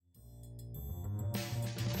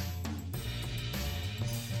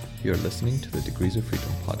You're listening to the Degrees of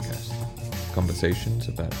Freedom podcast, conversations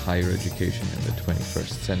about higher education in the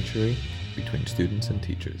 21st century between students and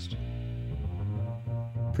teachers.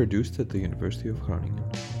 Produced at the University of Groningen.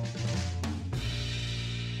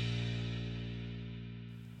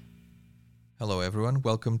 Hello everyone,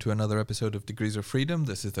 welcome to another episode of Degrees of Freedom.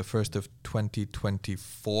 This is the first of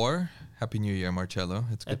 2024. Happy New Year, Marcello.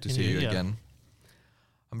 It's good to see you again.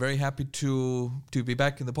 I'm very happy to be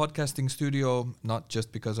back in the podcasting studio, not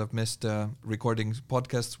just because I've missed recording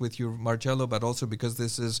podcasts with you, Marcello, but also because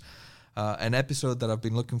this is an episode that I've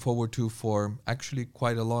been looking forward to for actually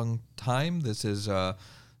quite a long time. This is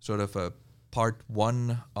sort of a part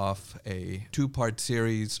one of a two-part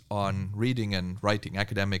series on reading and writing,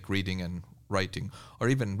 academic reading and writing, or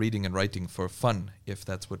even reading and writing for fun, if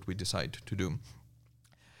that's what we decide to do.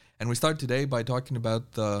 And we start today by talking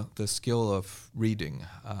about the skill of reading,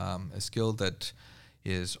 a skill that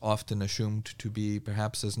is often assumed to be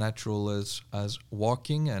perhaps as natural as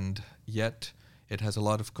walking, and yet it has a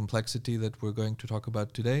lot of complexity that we're going to talk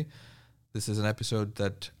about today. This is an episode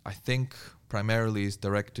that I think primarily is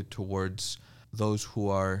directed towards those who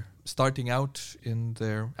are starting out in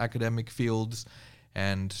their academic fields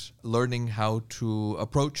and learning how to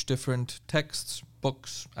approach different texts,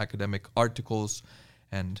 books, academic articles,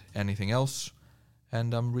 and anything else.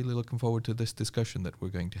 And I'm really looking forward to this discussion that we're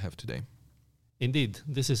going to have today. Indeed,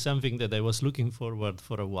 this is something that I was looking forward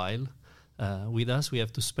for a while. With us, we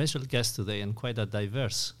have two special guests today and quite a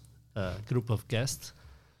diverse group of guests.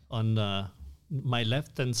 On my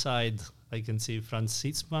left-hand side, I can see Franz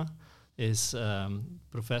Sitzma is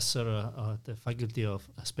professor at the Faculty of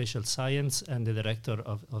Spatial Science and the director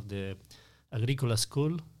of the Agricola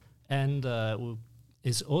School, and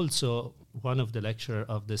is also one of the lecturers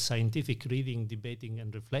of the Scientific Reading, Debating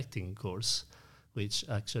and Reflecting course, which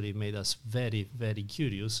actually made us very, very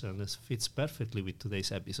curious, and this fits perfectly with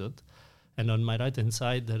today's episode. And on my right-hand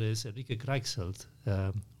side, there is Enrique Kreichselt,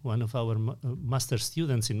 one of our master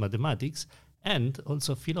students in mathematics and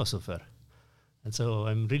also philosopher. And so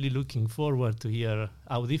I'm really looking forward to hear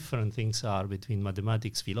how different things are between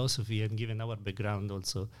mathematics, philosophy, and given our background,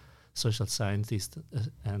 also social scientist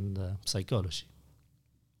and psychology.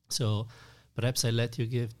 So perhaps I let you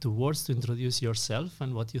give 2 words to introduce yourself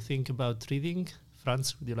and what you think about reading.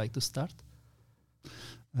 Franz, would you like to start?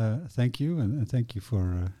 Thank you, and thank you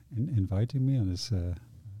for inviting me on this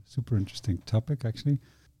super interesting topic. Actually,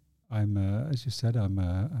 I'm, as you said, I'm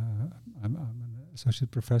an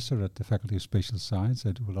associate professor at the Faculty of Spatial Science.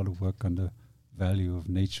 I do a lot of work on the value of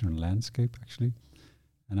nature and landscape, actually,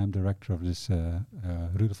 and I'm director of this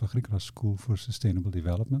Rudolf Agricola School for Sustainable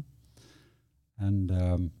Development.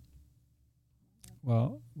 And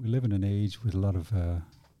well, we live in an age with a lot of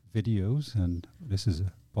videos, and this is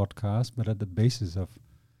a podcast, but at the basis of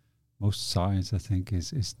most science, I think,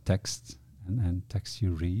 is text and text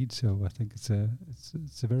you read. So I think it's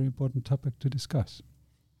a very important topic to discuss.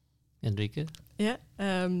 Enrique? Yeah.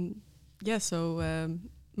 So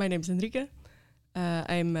my name is Enrique.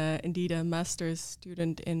 I'm indeed a master's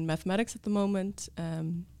student in mathematics at the moment,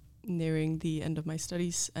 nearing the end of my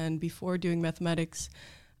studies. And before doing mathematics,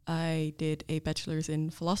 I did a bachelor's in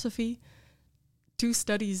philosophy. 2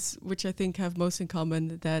 studies which I think have most in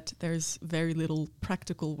common that there's very little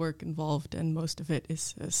practical work involved, and most of it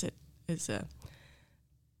is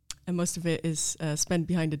spent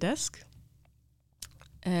behind a desk.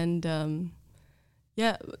 And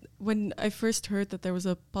when I first heard that there was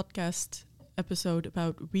a podcast episode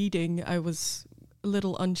about reading, I was a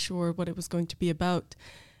little unsure what it was going to be about.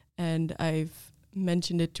 And I've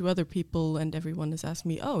mentioned it to other people, and everyone has asked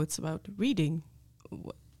me, "Oh, it's about reading.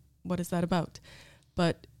 What is that about?"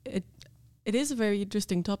 But it is a very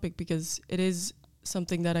interesting topic because it is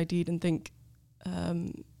something that I didn't think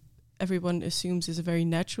everyone assumes is very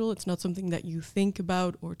natural. It's not something that you think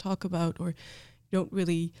about or talk about, or you don't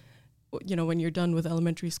really, when you're done with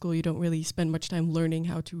elementary school, you don't really spend much time learning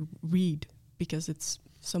how to read because it's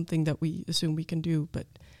something that we assume we can do. But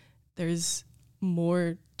there's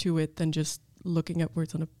more to it than just looking at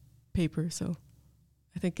words on a paper. So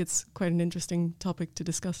I think it's quite an interesting topic to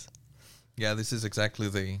discuss. Yeah, this is exactly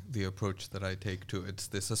the approach that I take to it. It's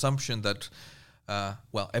this assumption that,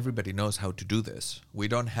 everybody knows how to do this. We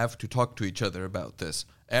don't have to talk to each other about this.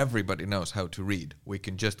 Everybody knows how to read. We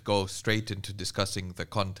can just go straight into discussing the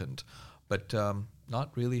content, but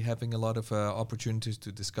not really having a lot of opportunities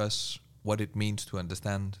to discuss what it means to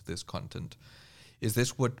understand this content. Is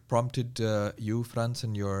this what prompted you, Franz,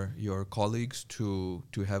 and your colleagues to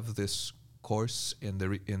have this course in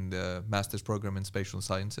the master's program in spatial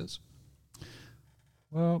sciences?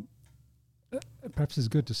 Well, perhaps it's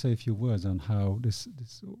good to say a few words on how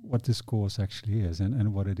what this course actually is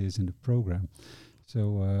and what it is in the program.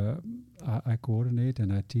 So I coordinate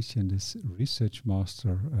and I teach in this Research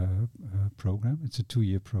Master program. It's a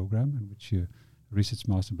 2-year program in which a Research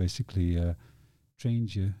Master basically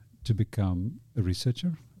trains you to become a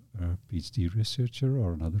researcher, a PhD researcher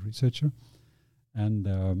or another researcher.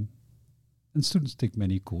 And students take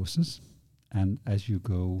many courses. And as you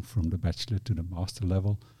go from the bachelor to the master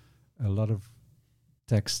level, a lot of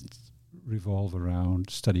texts revolve around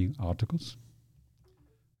studying articles.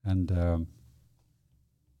 And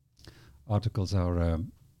articles are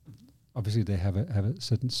obviously they have a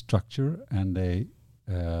certain structure, and they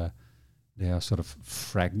are sort of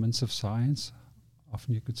fragments of science.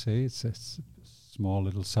 Often you could say it's small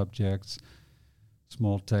little subjects,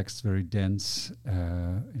 small text, very dense,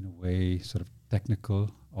 in a way sort of technical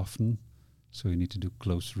often. So you need to do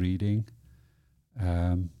close reading.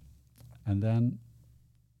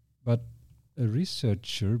 But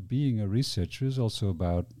being a researcher is also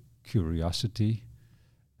about curiosity.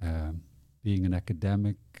 Being an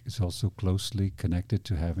academic is also closely connected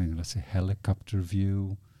to having, let's say, helicopter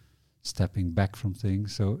view, stepping back from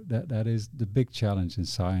things. So that is the big challenge in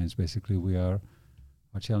science. Basically, our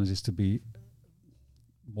challenge is to be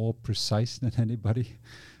more precise than anybody,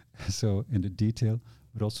 so in the detail,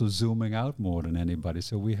 but also zooming out more than anybody.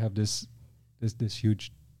 So we have this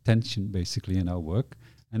huge tension basically in our work,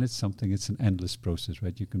 and it's an endless process,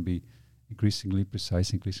 right? You can be increasingly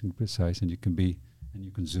precise, and you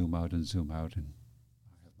can zoom out. And I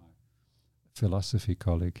have my philosophy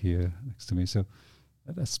colleague here next to me. So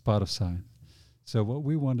that's part of science. So what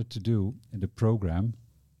we wanted to do in the program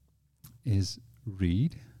is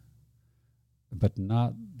read, but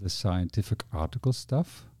not the scientific article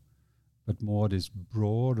stuff, but more this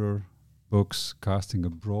broader books, casting a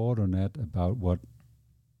broader net about what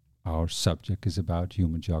our subject is about,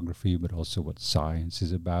 human geography, but also what science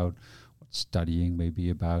is about, what studying may be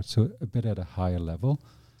about, so a bit at a higher level.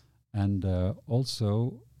 And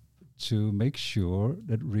also to make sure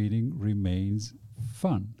that reading remains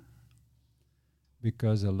fun,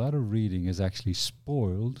 because a lot of reading is actually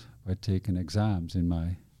spoiled by taking exams, in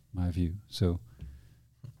my view. So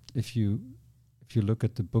if you look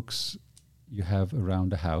at the books you have around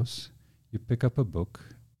the house, you pick up a book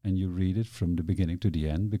and you read it from the beginning to the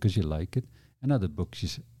end because you like it. And other books, you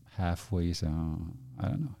halfway say, I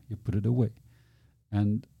don't know, you put it away.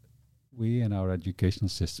 And we in our educational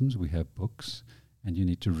systems, we have books and you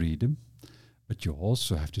need to read them, but you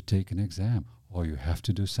also have to take an exam or you have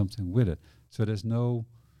to do something with it. So there's no,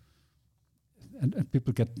 and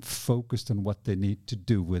people get focused on what they need to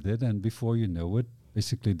do with it, and before you know it,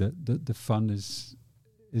 basically the fun is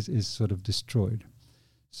sort of destroyed.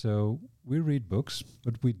 So we read books,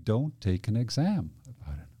 but we don't take an exam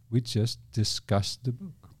about it. We just discuss the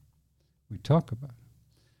book. We talk about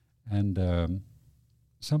it. And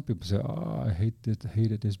some people say, I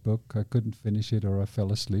hated this book. I couldn't finish it, or I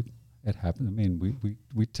fell asleep. It happened. I mean,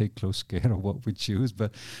 we take close care of what we choose,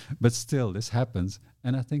 but still, this happens.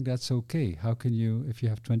 And I think that's okay. How can you, if you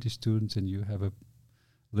have 20 students and you have a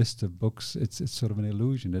list of books, it's sort of an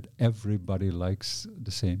illusion that everybody likes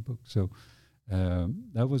the same book. So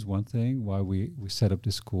that was one thing why we set up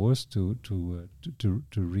this course to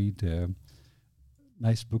read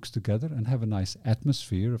nice books together and have a nice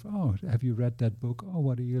atmosphere of, have you read that book? Oh,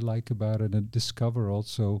 what do you like about it? And discover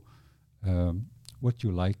also what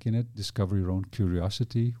you like in it. Discover your own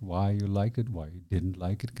curiosity, why you liked it, why you didn't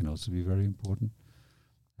like it, can also be very important.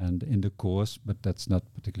 And in the course, but that's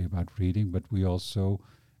not particularly about reading, but we also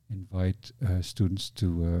invite students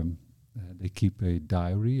to, they keep a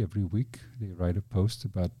diary every week. They write a post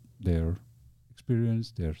about their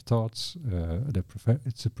experience, their thoughts.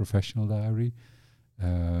 It's a professional diary,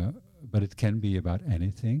 but it can be about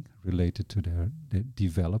anything related to their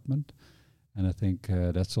development. And I think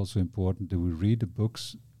that's also important, that we read the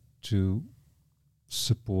books to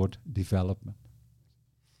support development.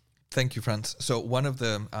 Thank you, Frans. So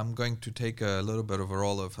I'm going to take a little bit of a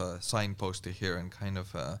role of a signposter here and kind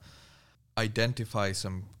of identify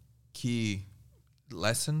some key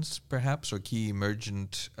lessons, perhaps, or key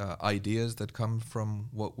emergent ideas that come from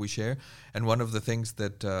what we share. And one of the things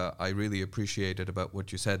that I really appreciated about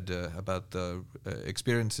what you said about the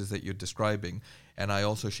experiences that you're describing, and I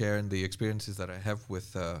also share in the experiences that I have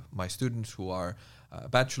with my students who are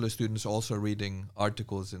bachelor students, also reading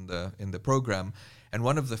articles in the program. And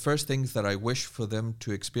one of the first things that I wish for them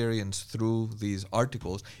to experience through these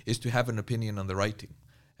articles is to have an opinion on the writing.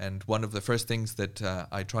 And one of the first things that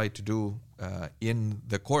I try to do in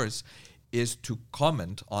the course is to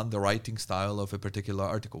comment on the writing style of a particular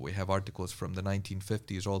article. We have articles from the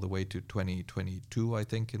 1950s all the way to 2022, I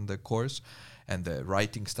think, in the course. And the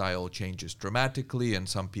writing style changes dramatically, and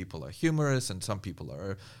some people are humorous, and some people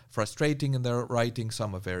are frustrating in their writing.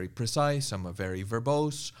 Some are very precise, some are very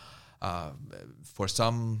verbose. For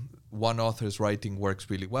some, one author's writing works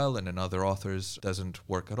really well, and another author's doesn't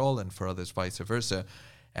work at all, and for others, vice versa.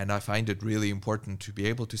 And I find it really important to be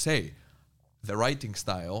able to say, the writing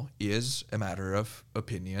style is a matter of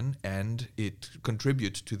opinion, and it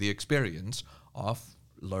contributes to the experience of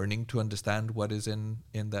learning to understand what is in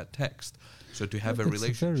that text. So to have a relationship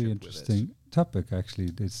with it. It's a very interesting topic,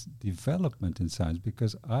 actually, this development in science,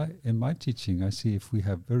 because in my teaching, I see if we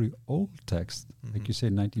have very old texts, like you say,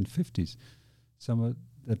 1950s, some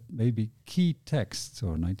that may be key texts,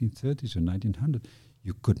 or 1930s or 1900s,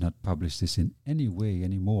 you could not publish this in any way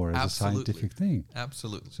anymore as a scientific thing.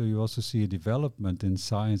 Absolutely. So you also see a development in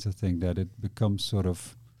science, I think, that it becomes sort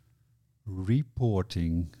of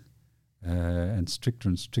reporting and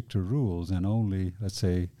stricter rules, and only, let's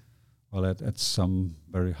say, well, at some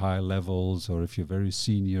very high levels, or if you're very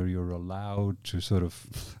senior, you're allowed to sort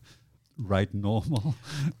of write normal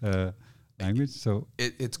language. So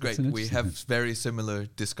it's great. We have very similar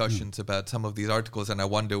discussions about some of these articles, and I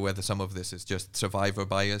wonder whether some of this is just survivor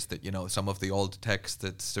bias, that, you know, some of the old texts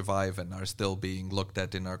that survive and are still being looked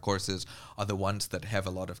at in our courses are the ones that have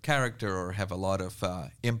a lot of character or have a lot of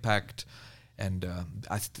impact. And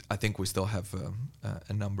I think we still have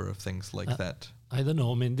a number of things like that. I don't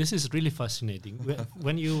know. I mean, this is really fascinating.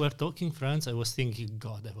 When you were talking, Franz, I was thinking,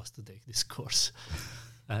 God, I was to take this course.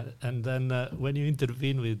 And then when you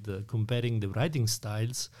intervene with comparing the writing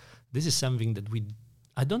styles, this is something that we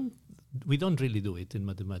don't really do it in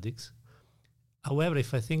mathematics. However,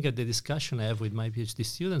 if I think of the discussion I have with my PhD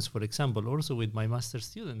students, for example, also with my master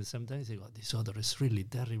students, sometimes they go, this author is really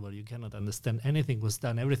terrible. You cannot understand anything was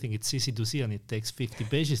done. Everything, it's easy to see, and it takes 50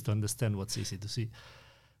 pages to understand what's easy to see.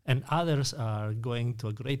 And others are going to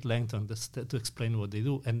a great length to explain what they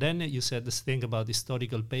do. And then you said this thing about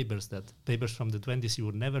historical papers, that papers from the 20s you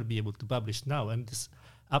would never be able to publish now. And it's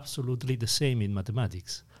absolutely the same in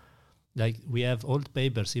mathematics. Like, we have old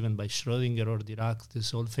papers, even by Schrödinger or Dirac,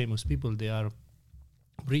 these old famous people, they are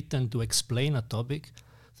written to explain a topic.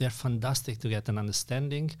 They are fantastic to get an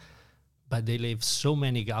understanding, but they leave so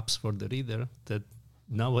many gaps for the reader that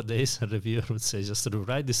nowadays a reviewer would say, just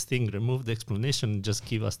write this thing, remove the explanation, just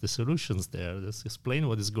give us the solutions there, just explain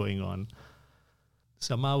what is going on.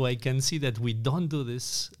 Somehow I can see that we don't do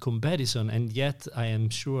this comparison, and yet I am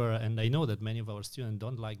sure, and I know that many of our students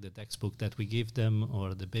don't like the textbook that we give them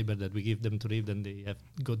or the paper that we give them to read, and they have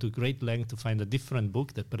go to great length to find a different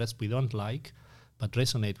book that perhaps we don't like but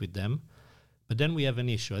resonate with them. But then we have an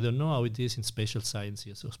issue. I don't know how it is in spatial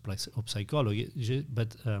sciences or psychology,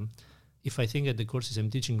 but if I think at the courses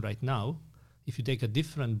I'm teaching right now, if you take a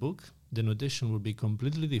different book, the notation will be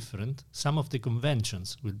completely different. Some of the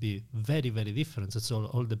conventions will be very, very different. So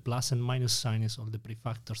all the plus and minus signs, all the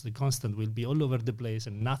prefactors, the constant will be all over the place,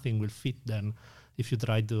 and nothing will fit then if you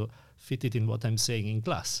try to fit it in what I'm saying in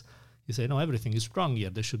class. You say, no, everything is wrong here.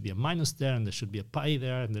 There should be a minus there, and there should be a pi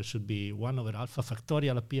there, and there should be 1 over alpha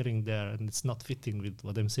factorial appearing there, and it's not fitting with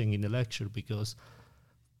what I'm saying in the lecture because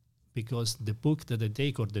the book that I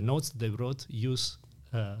take or the notes that I wrote use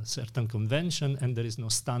certain convention, and there is no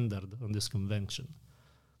standard on this convention.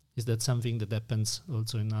 Is that something that happens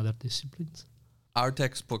also in other disciplines? Our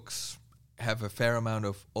textbooks have a fair amount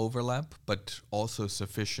of overlap, but also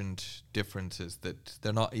sufficient differences that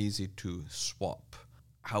they're not easy to swap.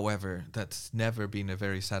 However, that's never been a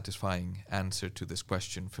very satisfying answer to this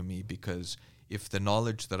question for me, because if the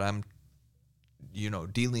knowledge that I'm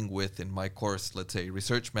dealing with in my course, let's say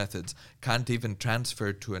research methods, can't even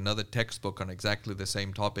transfer to another textbook on exactly the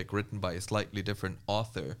same topic written by a slightly different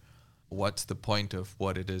author, what's the point of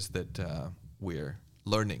what it is that we're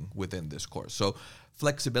learning within this course? So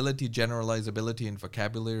flexibility, generalizability in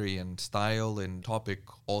vocabulary and style in topic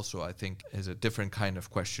also, I think, is a different kind of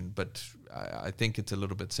question, but I think it's a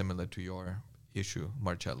little bit similar to your issue,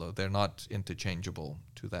 Marcello. They're not interchangeable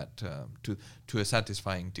to that to a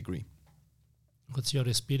satisfying degree. What's your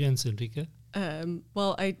experience, Enrique?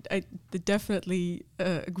 Well, I definitely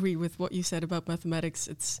agree with what you said about mathematics.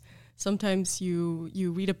 It's sometimes you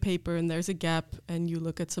read a paper and there's a gap, and you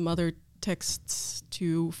look at some other texts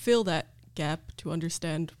to fill that gap to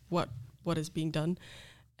understand what is being done,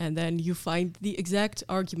 and then you find the exact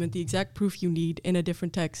argument, the exact proof you need in a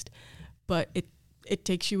different text, but it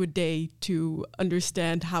takes you a day to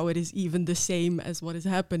understand how it is even the same as what is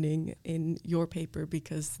happening in your paper,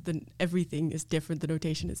 because then everything is different, the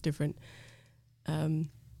notation is different.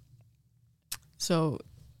 So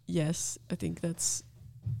yes, I think that's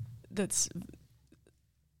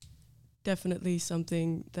definitely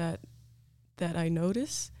something that I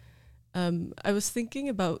notice. I was thinking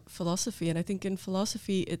about philosophy, and I think in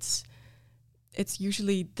philosophy it's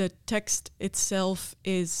usually the text itself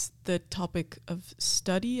is the topic of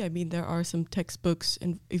study. I mean, there are some textbooks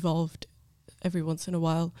evolved every once in a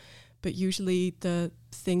while, but usually the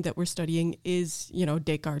thing that we're studying is,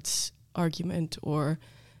 Descartes' argument or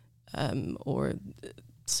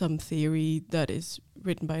some theory that is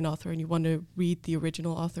written by an author, and you want to read the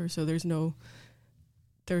original author. So there's no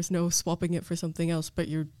swapping it for something else, but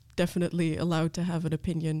you're definitely allowed to have an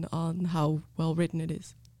opinion on how well written it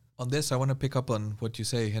is. On this, I want to pick up on what you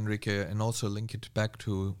say, Henrike, and also link it back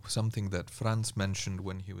to something that Franz mentioned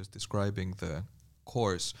when he was describing the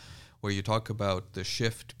course, where you talk about the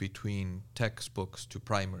shift between textbooks to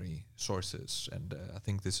primary sources. And I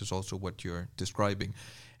think this is also what you're describing.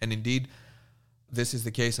 And indeed, this is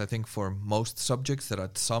the case, I think, for most subjects, that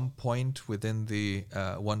at some point within the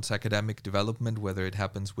one's academic development, whether it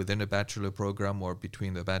happens within a bachelor program or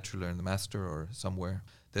between the bachelor and the master or somewhere,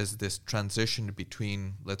 there's this transition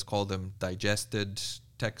between, let's call them digested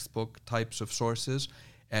textbook types of sources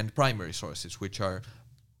and primary sources, which are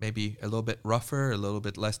maybe a little bit rougher, a little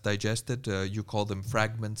bit less digested. You call them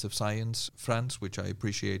fragments of science, Franz, which I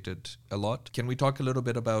appreciated a lot. Can we talk a little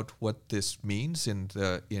bit about what this means in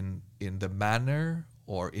the manner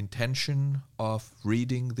or intention of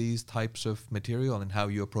reading these types of material and how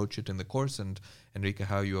you approach it in the course, and Enrique,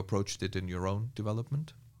 how you approached it in your own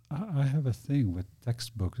development? I have a thing with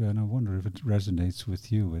textbooks, and I wonder if it resonates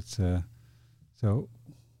with you. It's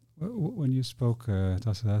when you spoke,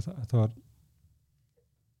 Tasso, I thought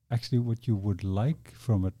actually what you would like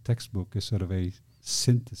from a textbook is sort of a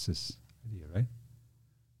synthesis idea, right?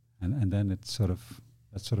 And then that's sort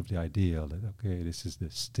of the ideal that, okay, this is the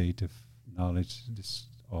state of knowledge. This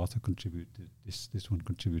author contributed this one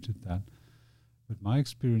contributed that. But my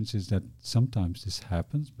experience is that sometimes this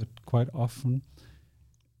happens, but quite often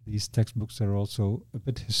these textbooks are also a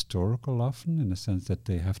bit historical often, in the sense that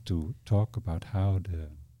they have to talk about how the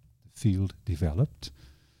field developed.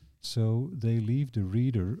 So they leave the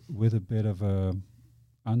reader with a bit of a...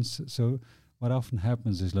 So what often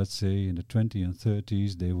happens is, let's say in the 20s and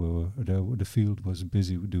 30s, the field was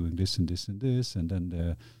busy doing this and this and this, and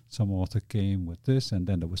then some author came with this, and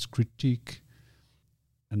then there was critique,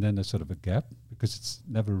 and then there's sort of a gap, because it's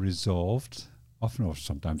never resolved. Often, or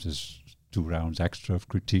sometimes there's 2 rounds extra of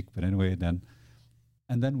critique, but anyway,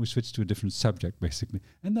 and then we switched to a different subject, basically.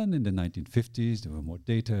 And then in the 1950s, there were more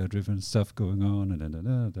data-driven stuff going on, and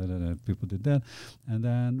then people did that. And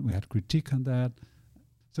then we had critique on that.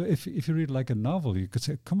 So if you read like a novel, you could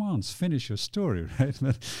say, come on, finish your story, right?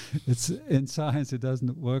 But it's in science, it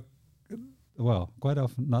doesn't work, well, quite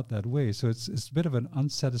often not that way. So it's a bit of an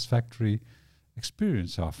unsatisfactory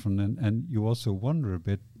experience often. And you also wonder a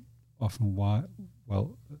bit often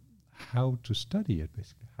how to study it,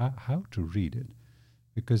 basically, how to read it.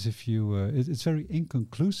 Because if you, it's very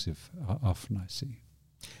inconclusive often, I see.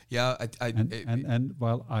 Yeah, and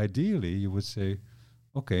while ideally you would say,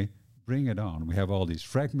 okay, bring it on. We have all these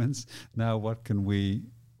fragments. Now, where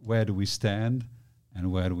do we stand,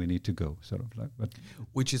 and where do we need to go? Sort of like, but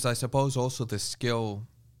which is, I suppose, also the skill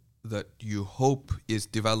that you hope is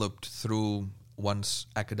developed through one's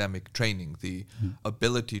academic training, the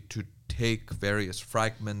ability to take various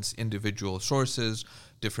fragments, individual sources,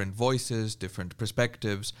 different voices, different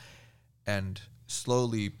perspectives, and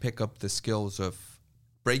slowly pick up the skills of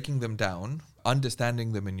breaking them down,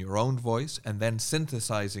 understanding them in your own voice, and then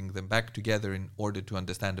synthesizing them back together in order to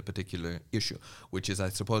understand a particular issue, which is, I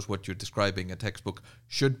suppose, what you're describing a textbook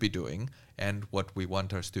should be doing, and what we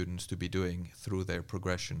want our students to be doing through their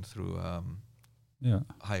progression through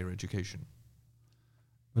higher education.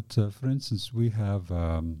 But for instance, we have,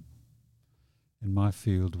 in my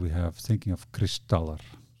field, we have, thinking of Kristaller,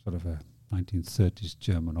 sort of a 1930s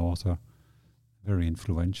German author, very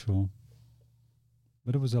influential.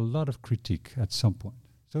 But there was a lot of critique at some point.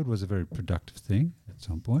 So it was a very productive thing at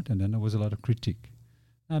some point, and then there was a lot of critique.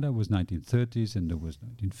 Now that was 1930s, and there was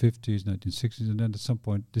 1950s, 1960s, and then at some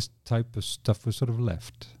point this type of stuff was sort of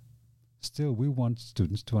left. Still, we want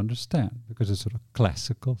students to understand, because it's sort of a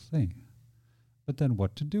classical thing. But then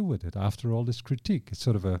what to do with it after all this critique? It's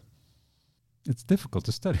sort of it's difficult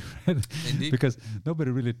to study, right? Indeed. Because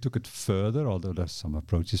nobody really took it further, although there's some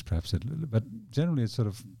approaches perhaps, but generally it's sort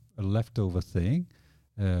of a leftover thing.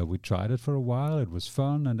 We tried it for a while, it was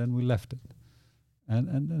fun, and then we left it.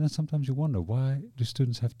 And then sometimes you wonder, why do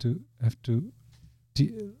students have to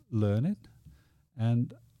learn it?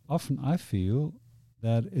 And often I feel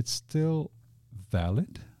that it's still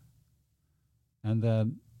valid, and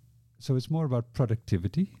that so it's more about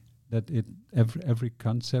productivity, that every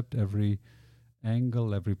concept, every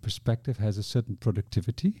angle, every perspective has a certain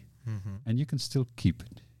productivity, and you can still keep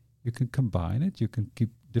it. You can combine it. You can keep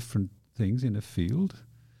different things in a field,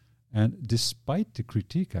 and despite the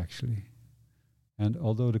critique, actually. And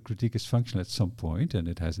although the critique is functional at some point, and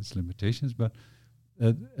it has its limitations, but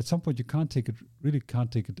at some point you can't take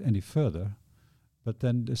it any further. But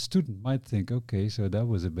then the student might think, okay, so that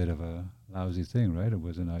was a bit of a lousy thing, right? It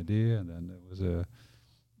was an idea, and then it was a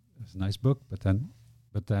nice book, but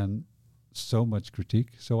then so much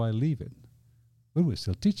critique, so I leave it. But we're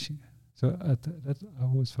still teaching it. So I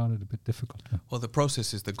always found it a bit difficult. Yeah. Well, the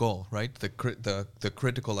process is the goal, right? The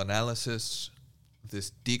critical analysis,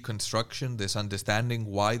 this deconstruction, this understanding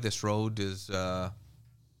why this road is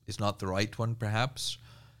not the right one, perhaps,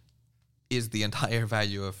 is the entire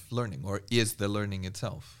value of learning, or is the learning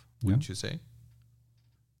itself, wouldn't you say?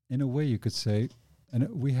 In a way, you could say, and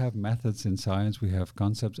we have methods in science, we have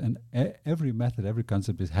concepts, and every method, every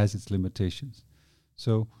concept has its limitations.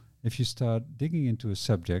 So if you start digging into a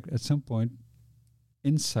subject, at some point,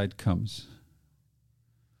 insight comes.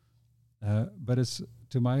 But it's,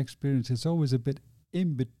 to my experience, it's always a bit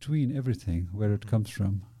in between everything where it comes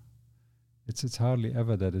from. It's hardly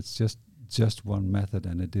ever that it's just one method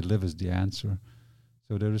and it delivers the answer.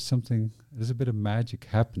 So there's a bit of magic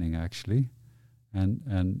happening, actually.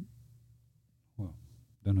 And well,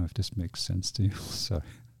 don't know if this makes sense to you. Sorry.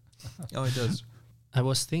 Oh, it does. I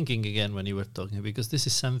was thinking again when you were talking, because this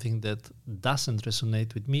is something that doesn't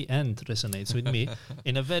resonate with me and resonates with me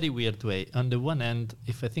in a very weird way. On the one hand,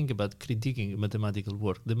 if I think about critiquing mathematical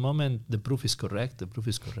work, the moment the proof is correct, the proof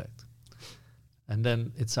is correct. And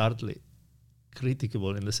then it's hardly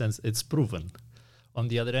criticable in the sense it's proven. On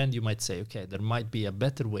the other hand, you might say, okay, there might be a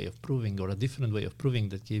better way of proving or a different way of proving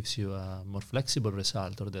that gives you a more flexible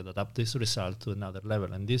result or that adapts this result to another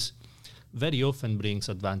level. And this very often brings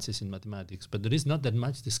advances in mathematics, but there is not that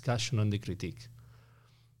much discussion on the critique.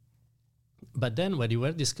 But then when you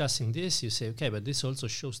were discussing this, you say, okay, but this also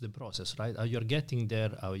shows the process, right? How you're getting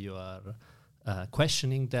there, how you are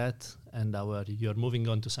questioning that, and how you're moving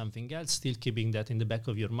on to something else, still keeping that in the back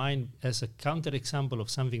of your mind as a counter-example of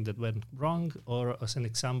something that went wrong, or as an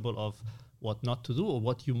example of what not to do or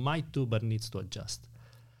what you might do but needs to adjust.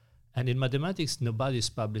 And in mathematics, nobody's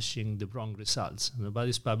publishing the wrong results.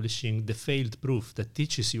 Nobody's publishing the failed proof that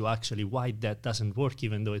teaches you actually why that doesn't work,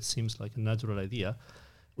 even though it seems like a natural idea,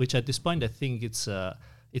 which at this point I think it's a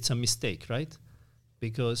mistake, right?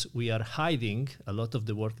 Because we are hiding a lot of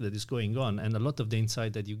the work that is going on and a lot of the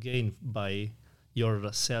insight that you gain by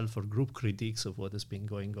your self or group critiques of what has been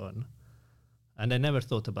going on. And I never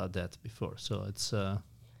thought about that before. So it's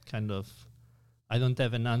kind of, I don't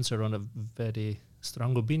have an answer on a very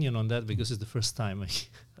strong opinion on that because it's the first time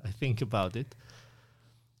I think about it.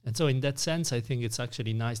 And so in that sense, I think it's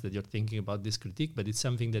actually nice that you're thinking about this critique, but it's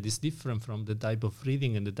something that is different from the type of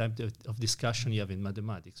reading and the type of discussion you have in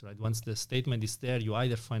mathematics, right? Once the statement is there, you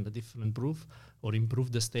either find a different proof or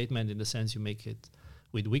improve the statement in the sense you make it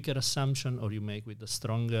with weaker assumption or you make with a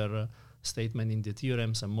stronger statement in the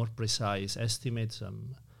theorem, some more precise estimate,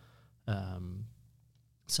 some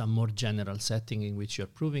more general setting in which you're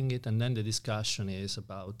proving it. And then the discussion is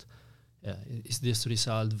about is this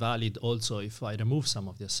result valid also if I remove some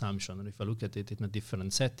of the assumption or if I look at it in a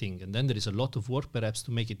different setting? And then there is a lot of work perhaps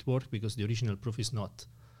to make it work because the original proof is not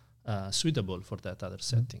suitable for that other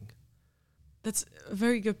setting. That's a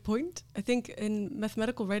very good point. I think in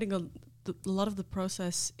mathematical writing, a lot of the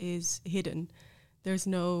process is hidden. There's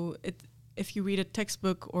no, if you read a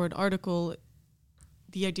textbook or an article,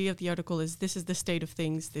 the idea of the article is this is the state of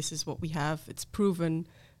things, this is what we have, it's proven,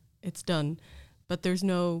 it's done. But there's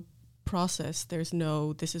no process, there's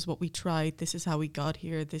no this is what we tried, this is how we got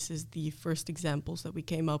here, this is the first examples that we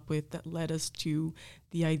came up with that led us to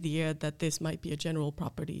the idea that this might be a general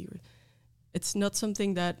property. It's not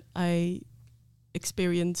something that I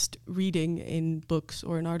experienced reading in books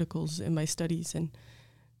or in articles in my studies, and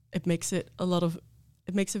it makes it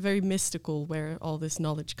very mystical where all this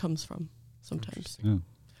knowledge comes from sometimes. Yeah.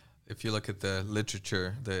 If you look at the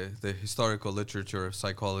literature, the historical literature of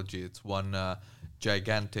psychology, it's one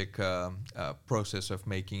gigantic process of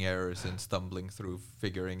making errors and stumbling through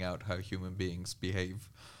figuring out how human beings behave.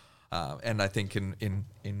 And I think in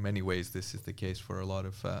many ways this is the case for a lot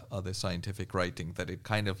of other scientific writing, that it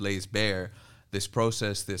kind of lays bare this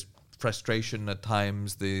process, this frustration at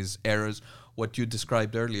times, these errors. What you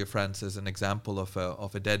described earlier, Frans, as an example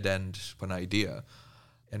of a dead end of an idea.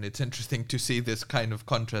 And it's interesting to see this kind of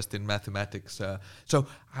contrast in mathematics. So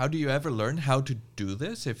how do you ever learn how to do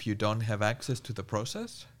this if you don't have access to the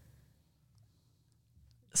process?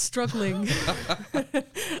 Struggling.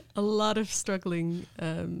 a lot of struggling.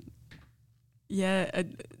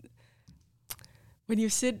 When you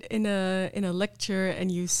sit in a lecture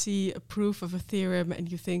and you see a proof of a theorem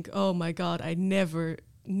and you think, oh my God, I never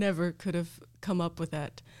could have come up with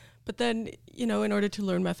that. But then, in order to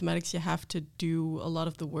learn mathematics, you have to do a lot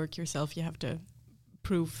of the work yourself. You have to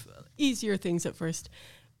prove easier things at first.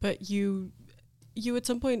 But you at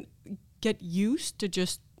some point get used to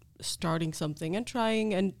just starting something and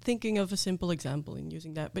trying and thinking of a simple example and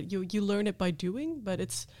using that. But you learn it by doing, but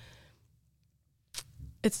it's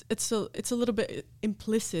a little bit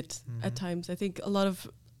implicit at times. I think a lot of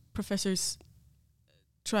professors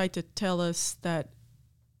try to tell us that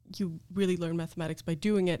you really learn mathematics by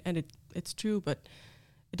doing it, and it's true, but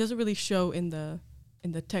it doesn't really show in the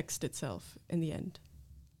text itself in the end.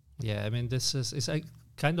 Yeah, I mean, this is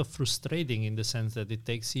kind of frustrating in the sense that it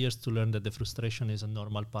takes years to learn that the frustration is a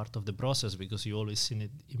normal part of the process, because you always see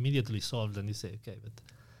it immediately solved and you say, okay, but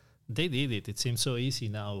they did it. It seems so easy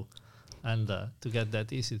now. And to get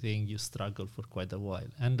that easy thing, you struggle for quite a while.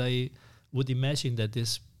 And I would imagine that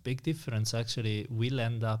this big difference actually will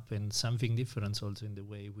end up in something different also in the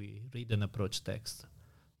way we read and approach text.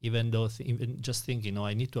 Even though even just thinking,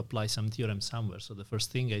 I need to apply some theorem somewhere. So the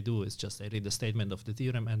first thing I do is I read the statement of the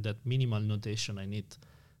theorem and that minimal notation I need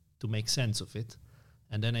to make sense of it.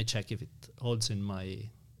 And then I check if it holds in my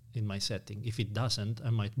setting. If it doesn't, I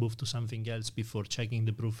might move to something else before checking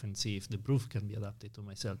the proof and see if the proof can be adapted to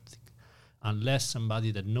myself. Unless somebody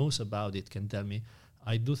that knows about it can tell me,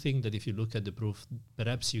 I do think that if you look at the proof,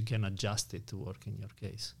 perhaps you can adjust it to work in your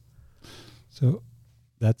case. So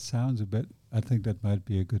that sounds a bit, I think that might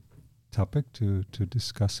be a good topic to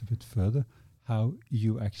discuss a bit further, how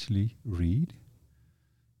you actually read.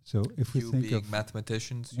 So if we think of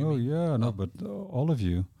mathematicians, but all of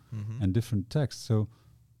you and different texts. So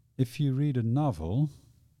if you read a novel,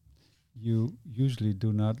 you usually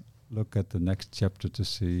do not look at the next chapter to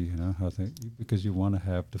see, how because you want to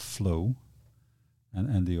have the flow,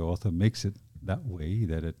 and the author makes it that way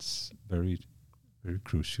that it's very, very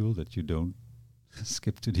crucial that you don't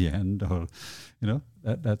skip to the end, or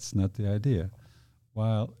that's not the idea.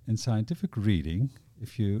 While in scientific reading,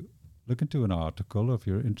 if you look into an article, or if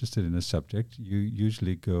you're interested in a subject, you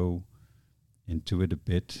usually go into it a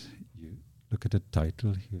bit. You look at the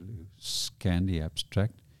title, you scan the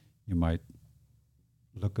abstract, you might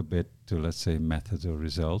look a bit to, let's say, methods or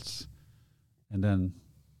results, and then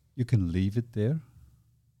you can leave it there.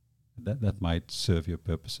 That might serve your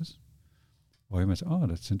purposes. Or you might say, oh,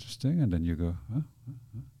 that's interesting, and then you go,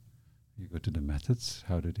 you go to the methods,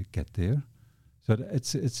 how did it get there? So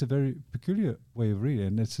it's a very peculiar way of reading,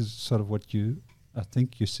 and this is sort of what I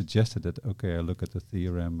think you suggested, that, okay, I look at the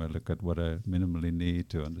theorem, I look at what I minimally need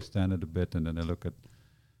to understand it a bit, and then I look at,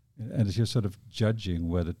 and you're sort of judging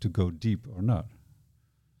whether to go deep or not.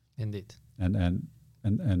 Indeed. And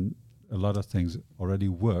a lot of things already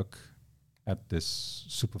work at this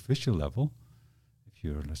superficial level. If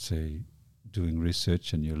you're, let's say, doing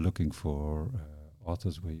research and you're looking for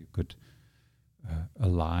authors where you could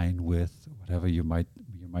align with whatever, you might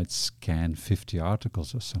scan 50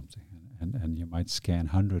 articles or something, and you might scan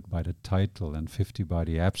 100 by the title and 50 by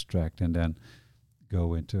the abstract, and then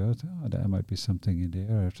go into it. Oh, there might be something in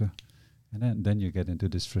there. And then you get into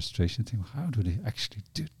this frustration thing. How do they actually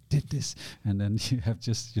did this? And then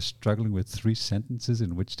you're struggling with 3 sentences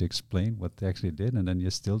in which to explain what they actually did, and then you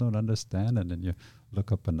still don't understand, and then you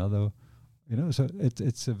look up another. So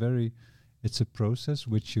it's a process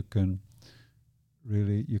which you can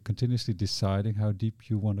really, you're continuously deciding how deep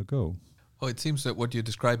you want to go. Oh, it seems that what you're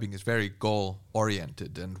describing is very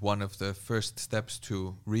goal-oriented, and one of the first steps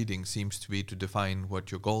to reading seems to be to define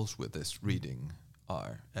what your goals with this reading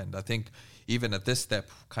are. And I think even at this step,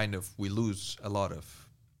 kind of, we lose a lot of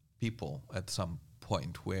people at some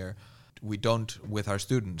point, where we don't, with our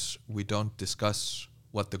students, we don't discuss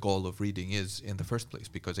what the goal of reading is in the first place,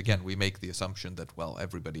 because again, we make the assumption that, well,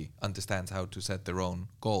 everybody understands how to set their own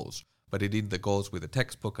goals. But indeed, the goals with a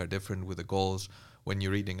textbook are different with the goals when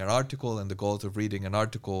you're reading an article, and the goals of reading an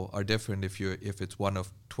article are different if it's one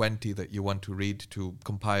of 20 that you want to read to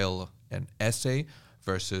compile an essay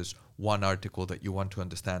versus one article that you want to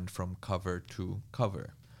understand from cover to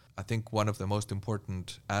cover. I think one of the most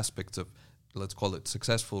important aspects of, let's call it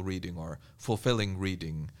successful reading or fulfilling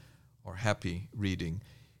reading or happy reading,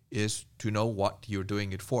 is to know what you're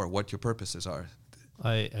doing it for, what your purposes are.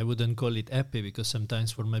 I wouldn't call it happy, because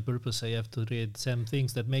sometimes for my purpose I have to read some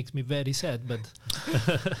things that makes me very sad, but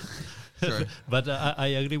Sure. But I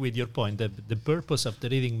agree with your point that the purpose of the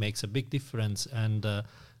reading makes a big difference, and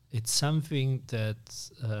it's something that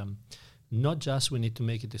not just we need to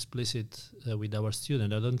make it explicit with our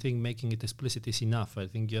student. I don't think making it explicit is enough. I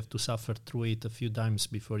think you have to suffer through it a few times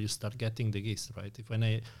before you start getting the gist, right? If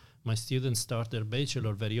my students start their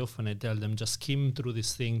bachelor, very often I tell them just skim through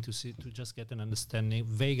this thing to just get an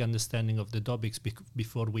vague understanding of the topics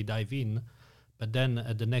before we dive in. But then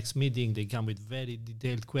at the next meeting, they come with very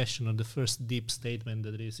detailed question on the first deep statement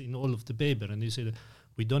that is in all of the paper. And you say,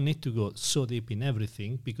 we don't need to go so deep in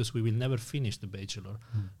everything because we will never finish the bachelor.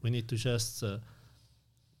 We need to just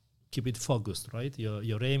keep it focused, right?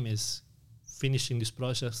 Your aim is finishing this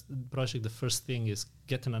project. The first thing is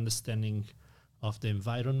get an understanding of the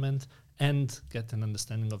environment and get an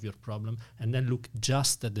understanding of your problem, and then look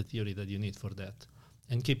just at the theory that you need for that.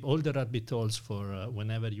 And keep all the rabbit holes for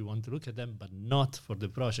whenever you want to look at them, but not for the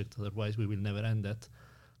project, otherwise we will never end that.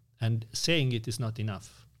 And saying it is not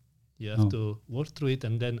enough. You have to work through it,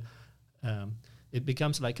 and then it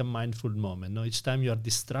becomes like a mindful moment. No, each time you are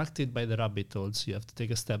distracted by the rabbit holes, you have to take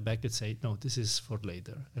a step back and say, no, this is for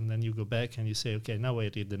later. And then you go back and you say, okay, now I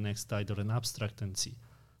read the next title, an abstract, and see.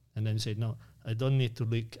 And then you say, no, I don't need to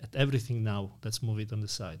look at everything now. Let's move it on the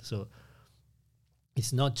side. So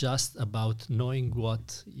it's not just about knowing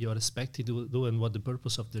what you're expected to do and what the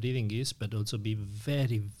purpose of the reading is, but also be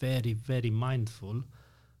very, very, very mindful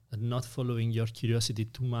and not following your curiosity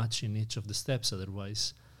too much in each of the steps.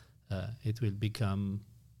 Otherwise, it could become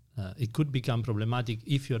problematic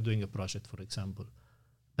if you're doing a project, for example.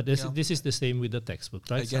 But this is the same with the textbook,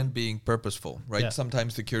 right? Again, being purposeful, right? Yeah.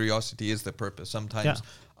 Sometimes the curiosity is the purpose. Sometimes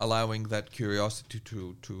allowing that curiosity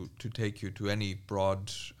to take you to any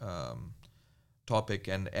broad topic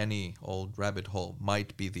and any old rabbit hole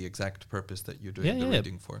might be the exact purpose that you're doing the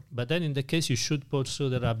reading for. But then in the case, you should pursue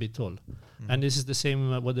the rabbit hole. And this is the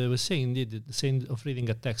same, what I was saying, the same of reading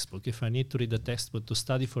a textbook. If I need to read a textbook to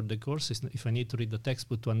study for the course, if I need to read the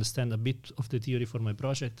textbook to understand a bit of the theory for my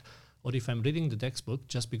project, or if I'm reading the textbook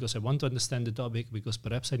just because I want to understand the topic, because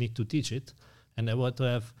perhaps I need to teach it, and I want to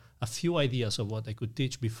have a few ideas of what I could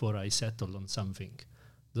teach before I settle on something.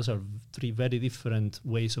 Those are three very different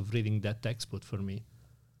ways of reading that textbook for me.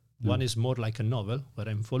 One is more like a novel, where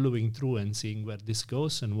I'm following through and seeing where this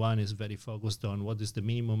goes, and one is very focused on what is the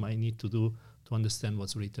minimum I need to do to understand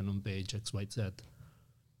what's written on page X, Y, Z.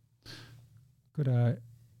 Could I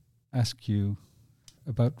ask you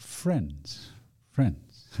about friends?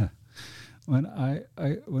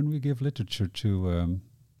 When we give literature to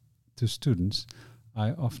students,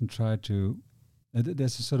 I often try to.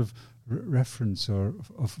 There's a sort of reference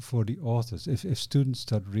for the authors. If students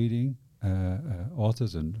start reading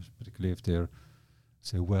authors, and particularly if they're,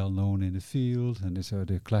 say, well known in the field, and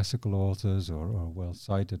they're classical authors or well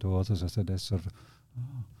cited authors, I said there's sort of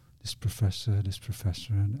this professor,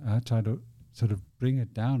 and I try to sort of bring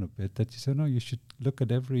it down a bit. That you say, no, you should look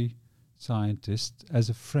at every scientist as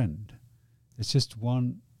a friend. It's just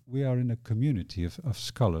one. We are in a community of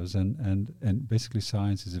scholars, and basically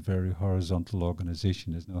science is a very horizontal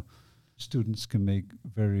organization. There's no students can make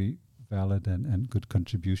very valid and good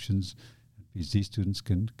contributions. PhD students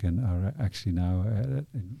are actually now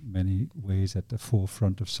in many ways at the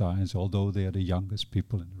forefront of science, although they are the youngest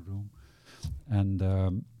people in the room.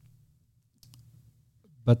 And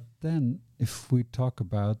but then, if we talk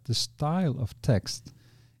about the style of text,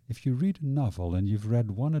 if you read a novel and you've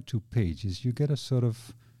read 1 or 2 pages, you get a sort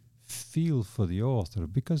of feel for the author,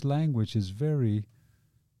 because language is very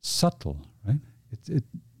subtle, right?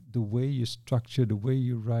 The way you structure, the way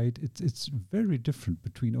you write, it's very different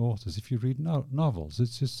between authors. If you read novels,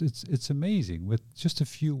 it's amazing. With just a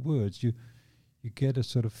few words, you get a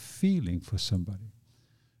sort of feeling for somebody.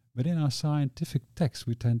 But in our scientific text,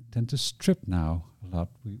 we tend to strip now a lot.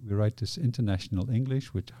 We write this international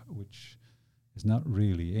English, which is not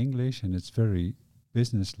really English, and it's very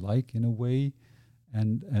business-like in a way.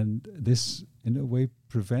 And this, in a way,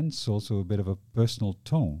 prevents also a bit of a personal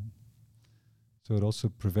tone. So it also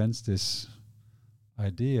prevents this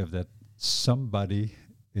idea of that somebody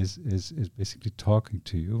is basically talking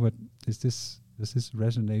to you. But does this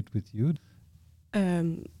resonate with you?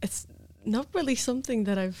 It's not really something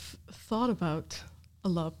that I've thought about a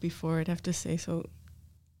lot before, I'd have to say. So,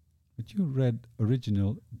 but you read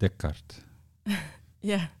original Descartes.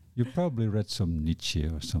 Yeah. You probably read some Nietzsche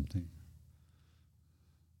or something.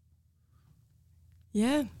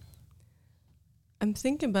 Yeah. I'm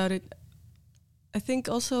thinking about it. I think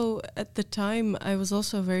also at the time I was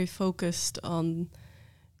also very focused on,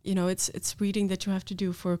 it's reading that you have to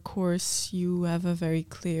do for a course. You have a very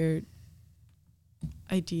clear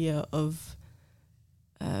idea of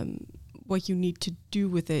what you need to do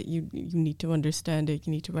with it. You need to understand it.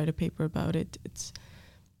 You need to write a paper about it.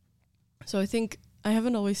 So I think I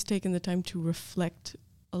haven't always taken the time to reflect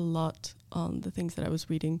a lot on the things that I was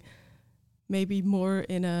reading. Maybe more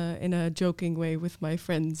in a joking way with my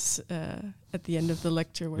friends at the end of the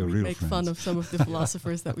lecture, where we make fun of some of the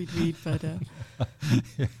philosophers that we'd read. But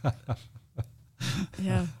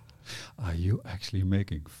yeah. Are you actually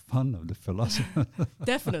making fun of the philosopher?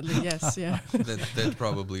 Definitely, yes. Yeah. They'd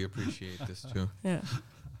probably appreciate this too. Yeah.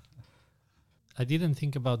 I didn't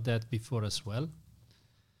think about that before as well.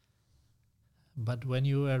 But when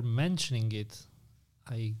you were mentioning it,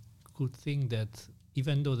 I could think that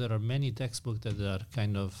even though there are many textbooks that are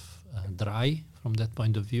kind of dry from that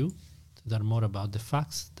point of view, that are more about the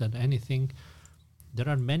facts than anything, there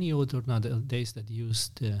are many authors nowadays that use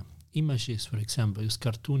the images, for example, use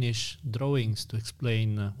cartoonish drawings to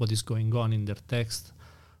explain what is going on in their text,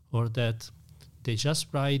 or that they just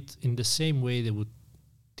write in the same way they would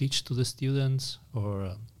teach to the students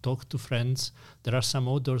or talk to friends. There are some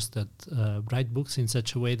authors that write books in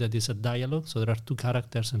such a way that it's a dialogue, so there are two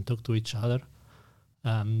characters and talk to each other.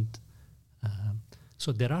 And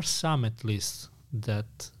so there are some, at least,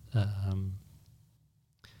 that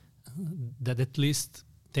at least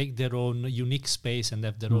take their own unique space and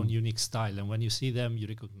have their own unique style. And when you see them, you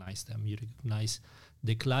recognize them. You recognize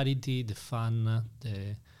the clarity, the fun,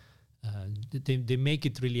 they make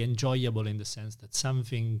it really enjoyable in the sense that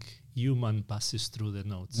something human passes through the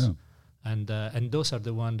notes. Yeah. And those are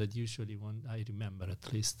the ones that usually I remember,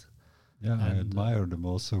 at least. Yeah, I admire them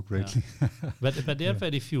also greatly. Yeah. But they are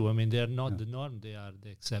very few. I mean, they are not the norm, they are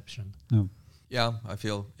the exception. No. Yeah, I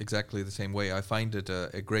feel exactly the same way. I find it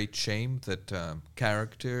a great shame that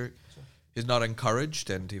character is not encouraged,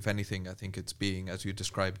 and if anything, I think it's being, as you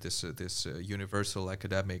described, this universal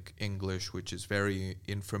academic English, which is very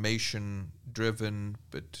information-driven,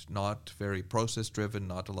 but not very process-driven,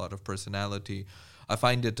 not a lot of personality. I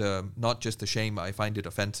find it not just a shame, I find it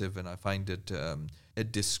offensive, and I find it a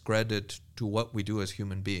discredit to what we do as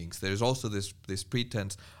human beings. There's also this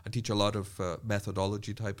pretense. I teach a lot of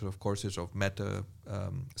methodology type of courses, of meta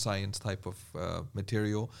science type of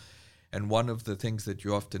material. And one of the things that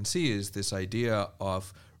you often see is this idea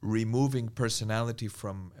of removing personality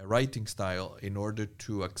from a writing style in order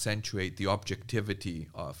to accentuate the objectivity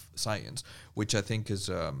of science, which I think is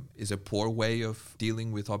a poor way of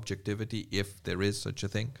dealing with objectivity, if there is such a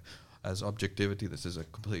thing as objectivity. This is a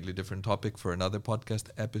completely different topic for another podcast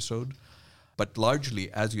episode. But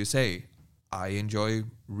largely, as you say, I enjoy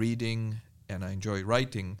reading and I enjoy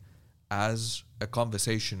writing as a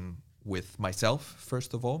conversation with myself,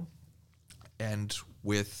 first of all, and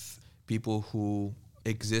with people who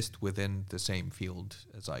exist within the same field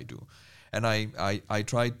as I do. And I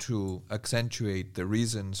try to accentuate the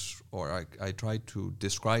reasons, or I try to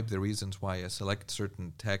describe the reasons why I select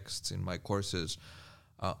certain texts in my courses,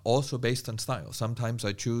 also based on style. Sometimes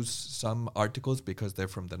I choose some articles because they're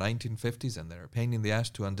from the 1950s and they're a pain in the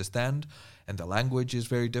ass to understand, and the language is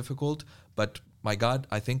very difficult. But my God,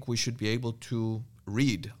 I think we should be able to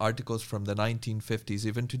read articles from the 1950s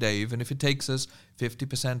even today, even if it takes us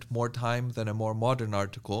 50% more time than a more modern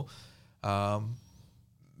article,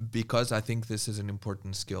 because I think this is an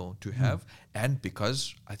important skill to have, and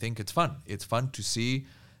because I think it's fun. It's fun to see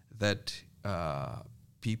that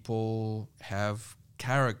people have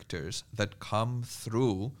characters that come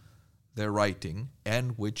through their writing,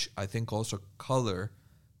 and which I think also color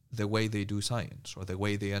the way they do science, or the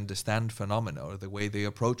way they understand phenomena, or the way they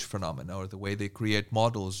approach phenomena, or the way they create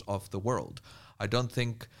models of the world. I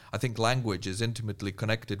think language is intimately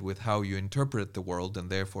connected with how you interpret the world and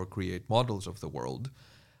therefore create models of the world,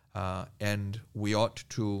 and we ought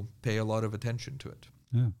to pay a lot of attention to it.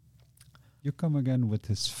 Yeah. You come again with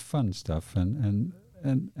this fun stuff, and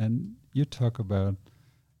you talk about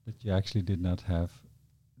that you actually did not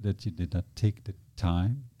take the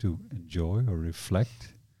time to enjoy or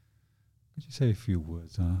reflect. Could you say a few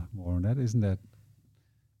words more on that? Isn't that,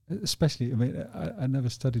 especially, I mean, I never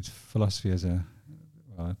studied philosophy as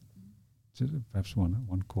perhaps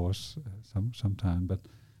one course sometime, but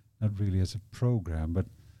not really as a program. But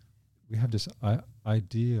we have this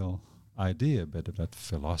idea about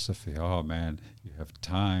philosophy. Oh man, you have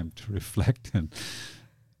time to reflect,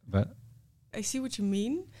 but I see what you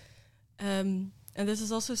mean, and this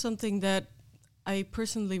is also something that I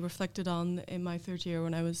personally reflected on in my third year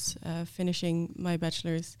when I was finishing my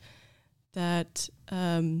bachelor's, that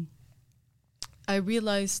I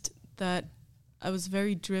realized that I was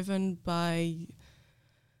very driven by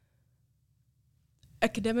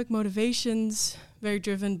academic motivations, very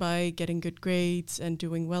driven by getting good grades and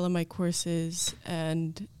doing well in my courses,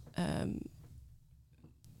 and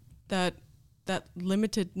that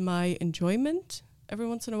limited my enjoyment every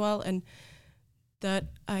once in a while, and that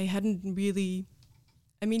I hadn't really...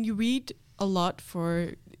 I mean, you read a lot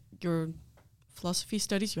for your philosophy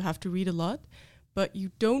studies. You have to read a lot, but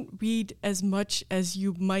you don't read as much as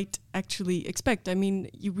you might actually expect. I mean,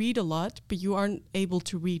 you read a lot, but you aren't able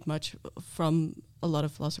to read much from a lot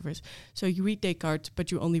of philosophers. So you read Descartes,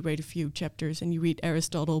 but you only read a few chapters, and you read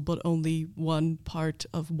Aristotle, but only one part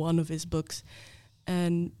of one of his books.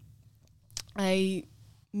 And I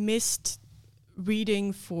missed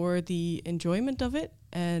reading for the enjoyment of it.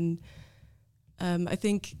 And I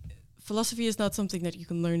think philosophy is not something that you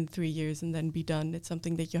can learn in 3 years and then be done. It's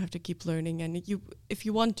something that you have to keep learning, and if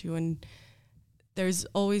you want to. And there's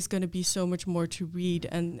always going to be so much more to read.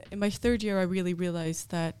 And in my third year, I really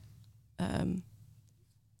realized that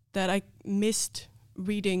that I missed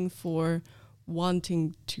reading for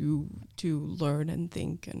wanting to learn and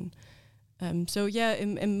think. And so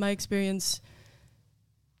in my experience,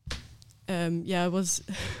 I was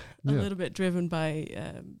a little bit driven by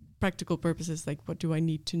practical purposes, like what do I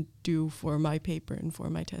need to do for my paper and for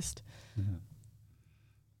my test. Yeah.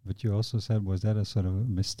 But you also said, was that a sort of a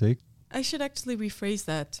mistake? I should actually rephrase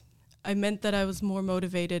that. I meant that I was more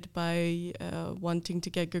motivated by wanting to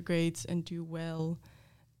get good grades and do well.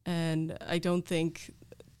 And I don't think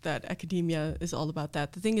that academia is all about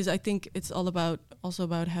that. The thing is, I think it's all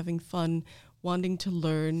about having fun, wanting to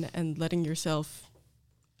learn and letting yourself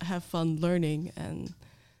have fun learning. And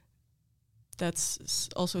that's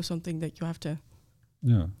also something that you have to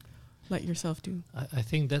let yourself do. I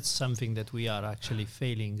think that's something that we are actually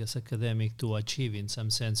failing as academic to achieve in some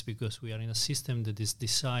sense, because we are in a system that is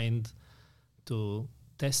designed to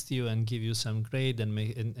test you and give you some grade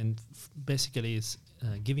and basically is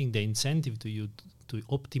giving the incentive to you to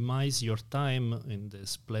optimize your time in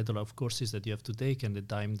this plethora of courses that you have to take and the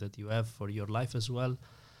time that you have for your life as well,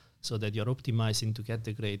 so that you're optimizing to get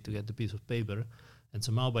the grade, to get the piece of paper. And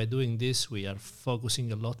somehow by doing this, we are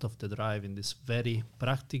focusing a lot of the drive in this very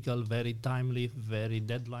practical, very timely, very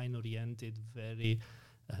deadline-oriented, very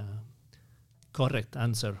correct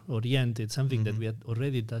answer-oriented, something that we had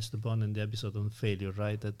already touched upon in the episode on failure,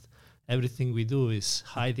 right? That everything we do is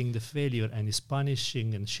hiding the failure and is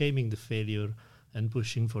punishing and shaming the failure and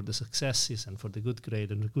pushing for the successes and for the good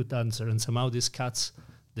grade and the good answer. And somehow this cuts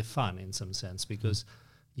the fun in some sense, because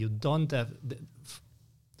you don't have...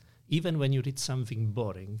 Even when you read something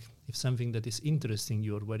boring, if something that is interesting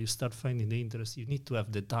you, or where you start finding the interest, you need to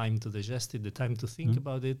have the time to digest it, the time to think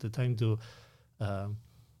about it, the time to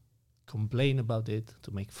complain about it,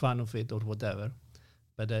 to make fun of it or whatever.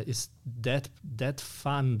 But it's that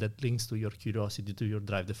fun that links to your curiosity, to your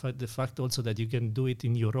drive. The fact also that you can do it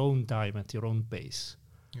in your own time, at your own pace.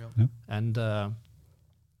 Yeah.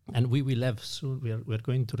 And we will have soon, we're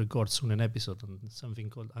going to record soon an episode on something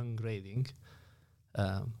called ungrading,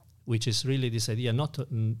 which is really this idea not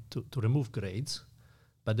to remove grades,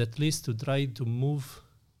 but at least to try to move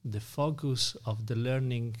the focus of the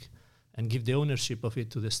learning and give the ownership of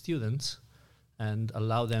it to the students and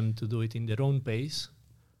allow them to do it in their own pace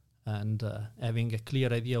and having a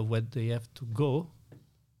clear idea of where they have to go,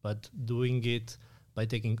 but doing it by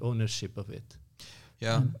taking ownership of it.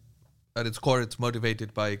 Yeah. At its core, it's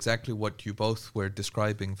motivated by exactly what you both were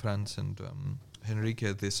describing, Franz and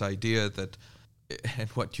Henrique, this idea that, and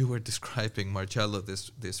what you were describing, Marcello,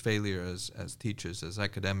 this failure as teachers, as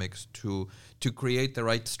academics, to create the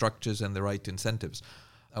right structures and the right incentives.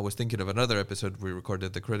 I was thinking of another episode we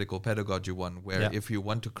recorded, the critical pedagogy one, where if you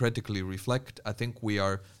want to critically reflect, I think we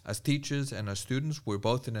are, as teachers and as students, we're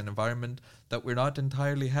both in an environment that we're not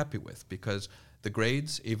entirely happy with, because the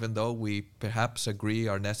grades, even though we perhaps agree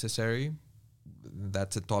are necessary,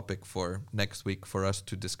 that's a topic for next week for us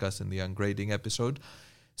to discuss in the ungrading episode,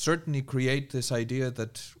 certainly create this idea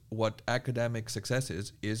that what academic success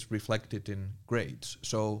is reflected in grades.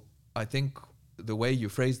 So I think the way you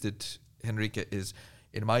phrased it, Henrique, is,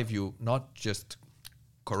 in my view, not just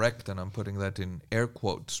correct, and I'm putting that in air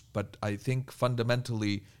quotes, but I think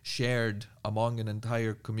fundamentally shared among an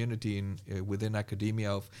entire community within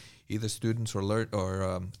academia of either students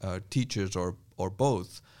or teachers or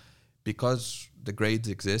both, because the grades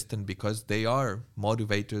exist and because they are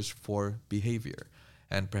motivators for behavior.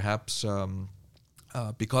 And perhaps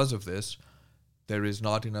because of this, there is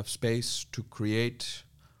not enough space to create,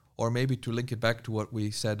 or maybe to link it back to what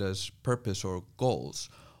we said as purpose or goals.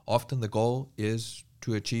 Often the goal is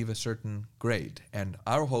to achieve a certain grade. And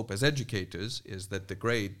our hope as educators is that the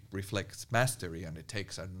grade reflects mastery, and it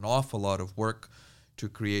takes an awful lot of work to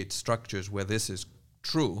create structures where this is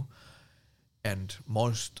true. And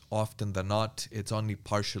most often than not, it's only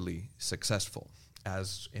partially successful,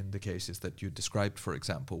 as in the cases that you described, for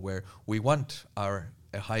example, where we want a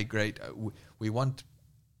high grade, we want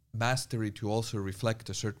mastery to also reflect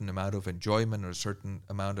a certain amount of enjoyment or a certain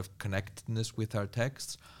amount of connectedness with our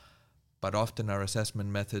texts, but often our assessment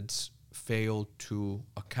methods fail to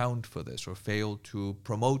account for this or fail to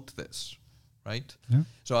promote this, right? Yeah.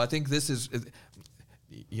 So I think this is,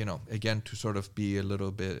 again, to sort of be a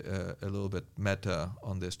little bit meta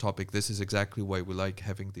on this topic, this is exactly why we like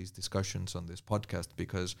having these discussions on this podcast,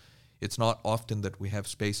 because it's not often that we have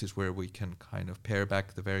spaces where we can kind of pare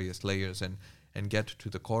back the various layers and get to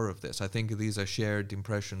the core of this. I think these are shared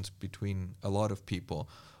impressions between a lot of people,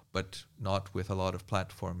 but not with a lot of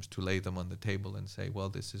platforms to lay them on the table and say, well,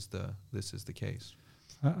 this is the case.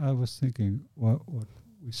 I was thinking what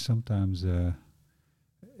we sometimes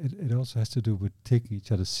it also has to do with taking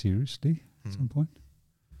each other seriously at some point.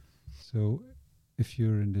 So if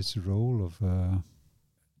you're in this role of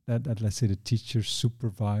that let's say the teacher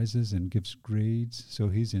supervises and gives grades, so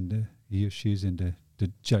he or she's in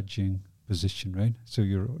the judging position, right? So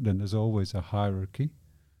then there's always a hierarchy,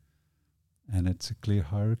 and it's a clear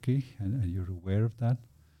hierarchy, and you're aware of that.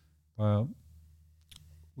 Well,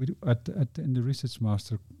 we do in the Research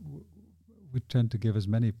Master, we tend to give as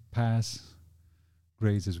many pass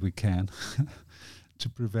grades as we can to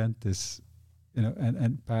prevent this,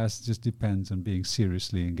 and pass just depends on being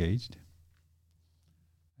seriously engaged.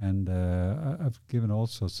 And I've given all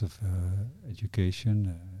sorts of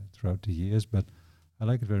education throughout the years, but I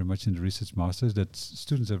like it very much in the Research Masters that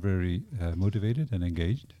students are very motivated and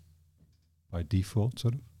engaged by default,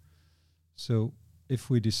 sort of. So if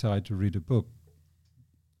we decide to read a book,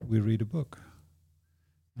 we read a book.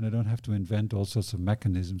 And I don't have to invent all sorts of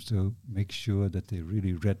mechanisms to make sure that they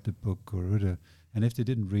really read the book and if they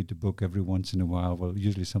didn't read the book every once in a while, well,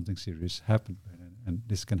 usually something serious happened, right? And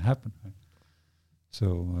this can happen, right?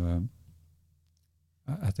 So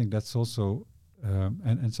I think that's also,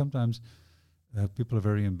 and sometimes people are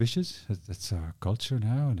very ambitious. That's our culture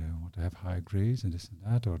now, and they want to have high grades and this and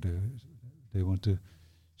that, or they want to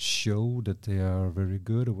show that they are very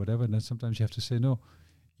good or whatever. And then sometimes you have to say, no,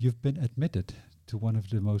 you've been admitted to one of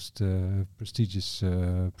the most prestigious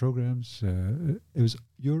programs.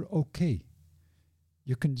 You're okay.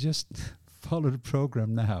 You can just follow the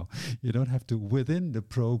program now. You don't have to within the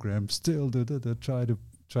program still try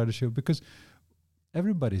to show, because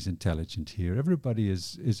everybody's intelligent here. Everybody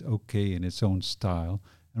is okay in its own style,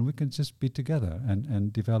 and we can just be together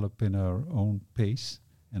and develop in our own pace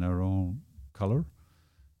and our own color.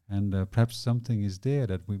 And perhaps something is there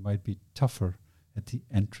that we might be tougher at the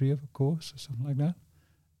entry of a course or something like that.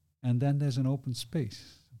 And then there's an open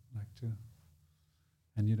space,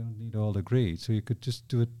 and you don't need all the grades. So you could just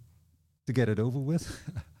do it to get it over with,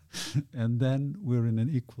 and then we're in an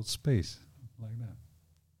equal space, like that.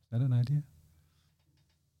 Is that an idea?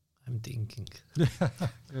 I'm thinking.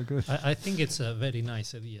 Yeah, good. I think it's a very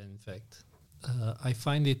nice idea, in fact. I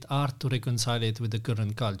find it hard to reconcile it with the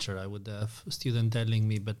current culture. I would have a student telling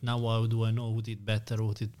me, but now how do I know who did better,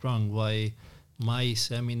 who did wrong? Why my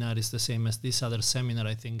seminar is the same as this other seminar?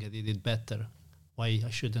 I think I did it better. Why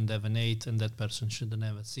I shouldn't have an 8 and that person shouldn't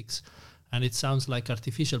have a 6? And it sounds like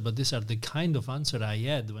artificial, but these are the kind of answer I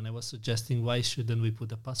had when I was suggesting why shouldn't we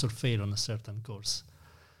put a pass or fail on a certain course.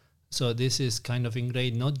 So this is kind of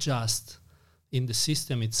ingrained not just in the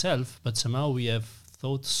system itself, but somehow we have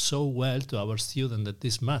thought so well to our student that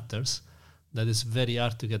this matters that it's very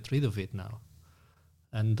hard to get rid of it now.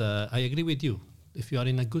 And I agree with you. If you are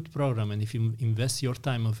in a good program and if you invest your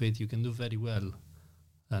time of it, you can do very well.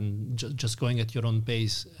 And just going at your own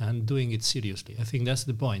pace and doing it seriously. I think that's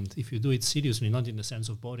the point. If you do it seriously, not in the sense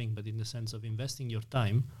of boring, but in the sense of investing your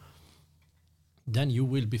time, then you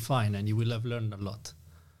will be fine and you will have learned a lot.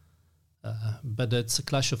 But it's a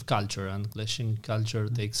clash of culture, and clashing culture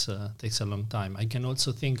takes a long time. I can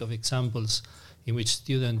also think of examples in which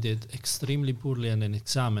students did extremely poorly on an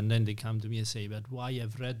exam, and then they come to me and say, but why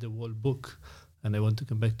I've read the whole book and I want to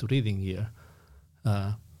come back to reading here.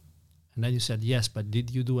 And then you said, yes, but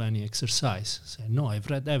did you do any exercise? I say, no, I've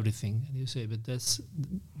read everything. And you say, but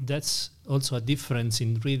that's also a difference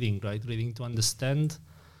in reading, right? Reading to understand.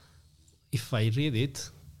 If I read it,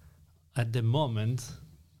 at the moment,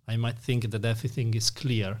 I might think that everything is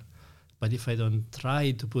clear. But if I don't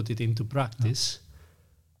try to put it into practice,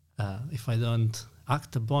 if I don't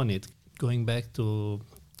act upon it, going back to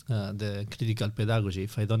the critical pedagogy,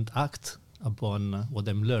 if I don't act upon what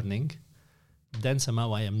I'm learning, then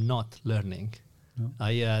somehow I am not learning. No.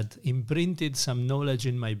 I had imprinted some knowledge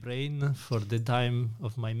in my brain for the time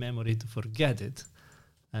of my memory to forget it.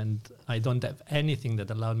 And I don't have anything that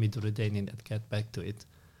allowed me to retain it and get back to it.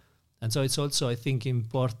 And so it's also, I think,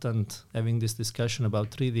 important having this discussion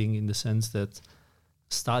about reading in the sense that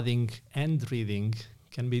studying and reading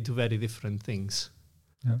can be two very different things.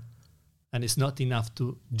 Yeah. And it's not enough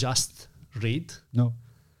to just read. No.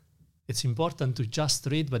 It's important to just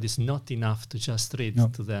read, but it's not enough to just read No.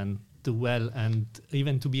 to then do well and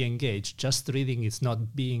even to be engaged. Just reading is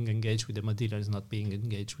not being engaged with the material, is not being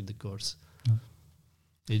engaged with the course. No.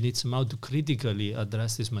 You need somehow to critically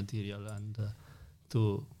address this material and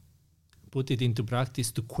to put it into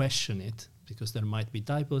practice, to question it, because there might be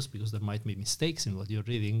typos, because there might be mistakes in what you're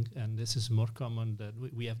reading, and this is more common that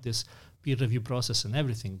we have this peer review process and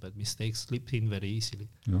everything, but mistakes slip in very easily.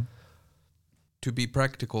 Yeah. To be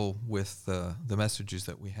practical with the messages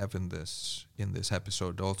that we have in this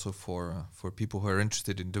episode, also for people who are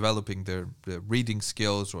interested in developing their reading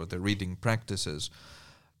skills or their reading practices,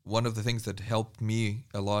 one of the things that helped me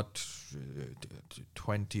a lot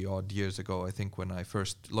 20 odd years ago, I think, when I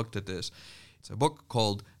first looked at this, it's a book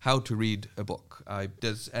called How to Read a Book.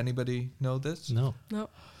 Does anybody know this? No.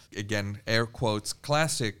 Again, air quotes,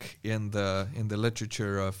 classic in the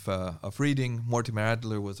literature of reading. Mortimer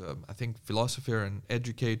Adler was I think philosopher and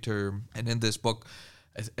educator, and in this book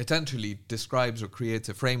essentially describes or creates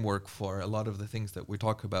a framework for a lot of the things that we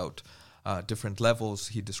talk about. Different levels.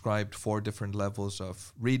 He described 4 different levels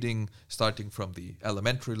of reading, starting from the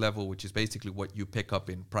elementary level, which is basically what you pick up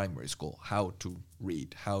in primary school: how to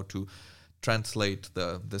read, how to translate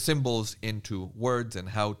the symbols into words, and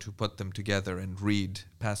how to put them together and read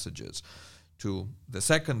passages. To the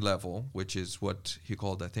second level, which is what he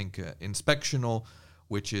called, I think, inspectional,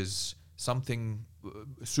 which is something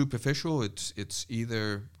superficial. It's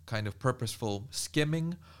either kind of purposeful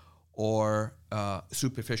skimming or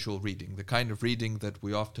superficial reading, the kind of reading that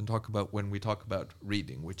we often talk about when we talk about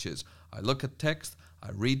reading, which is I look at text, I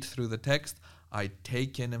read through the text, I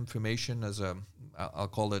take in information as I'll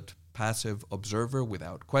call it passive observer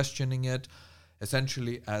without questioning it,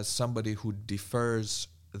 essentially as somebody who defers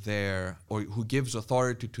or who gives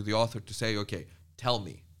authority to the author to say, okay, tell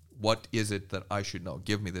me, what is it that I should know?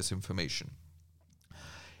 Give me this information.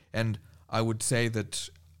 And I would say that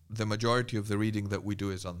the majority of the reading that we do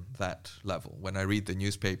is on that level. When I read the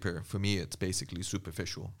newspaper, for me, it's basically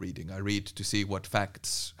superficial reading. I read to see what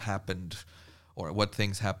facts happened or what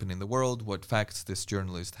things happen in the world, what facts this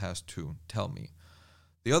journalist has to tell me.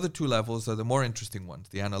 The other 2 levels are the more interesting ones.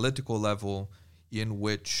 The analytical level, in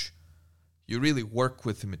which you really work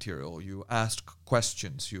with the material. You ask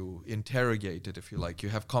questions, you interrogate it, if you like. You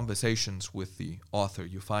have conversations with the author.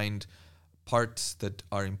 You find parts that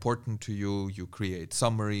are important to you. You create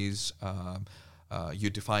summaries. You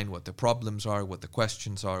define what the problems are, what the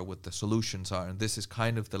questions are, what the solutions are. And this is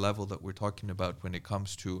kind of the level that we're talking about when it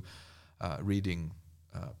comes to reading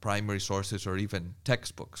primary sources or even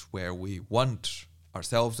textbooks, where we want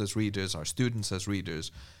ourselves as readers, our students as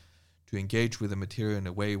readers, to engage with the material in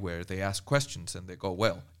a way where they ask questions and they go,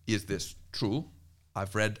 well, is this true?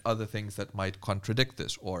 I've read other things that might contradict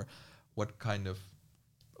this, or what kind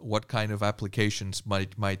of applications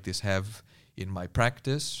might this have in my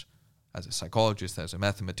practice as a psychologist, as a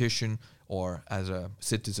mathematician, or as a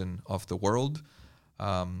citizen of the world,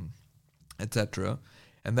 etc.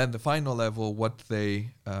 And then the final level, what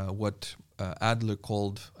Adler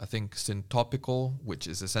called, I think, syntopical, which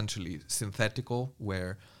is essentially synthetical,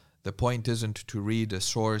 where the point isn't to read a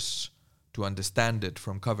source to understand it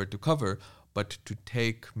from cover to cover, but to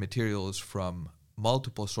take materials from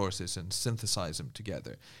multiple sources and synthesize them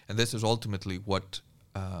together. And this is ultimately what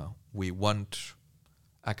we want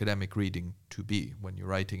academic reading to be. When you're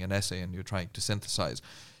writing an essay and you're trying to synthesize,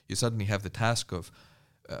 you suddenly have the task of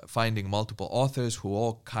finding multiple authors who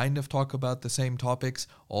all kind of talk about the same topics,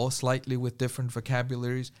 all slightly with different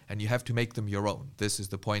vocabularies, and you have to make them your own. This is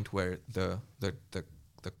the point where the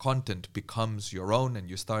content becomes your own, and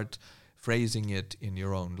you start phrasing it in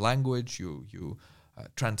your own language. You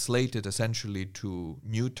translate it essentially to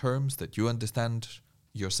new terms that you understand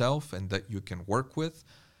yourself and that you can work with,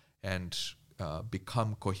 and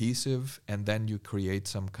become cohesive, and then you create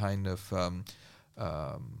some kind of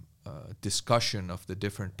discussion of the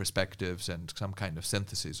different perspectives and some kind of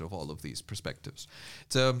synthesis of all of these perspectives.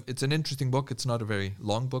 It's an interesting book. It's not a very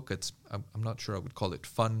long book. I'm not sure I would call it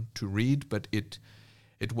fun to read, but it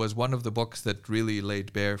was one of the books that really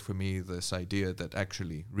laid bare for me this idea that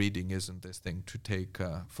actually reading isn't this thing to take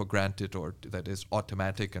for granted, or that is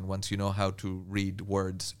automatic, and once you know how to read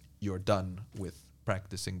words, you're done with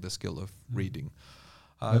practicing the skill of reading.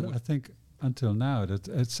 I think until now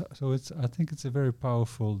I think it's a very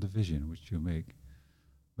powerful division which you make.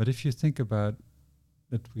 But if you think about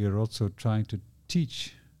that, we are also trying to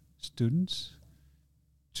teach students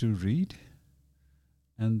to read,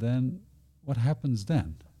 and then what happens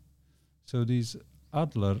then? So these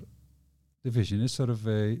Adler division is sort of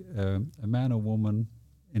a man or woman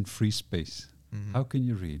in free space. Mm-hmm. How can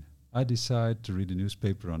you read? I decide to read a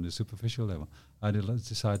newspaper on the superficial level. I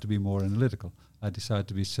decide to be more analytical. I decide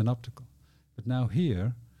to be synoptical. But now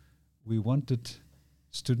here, we wanted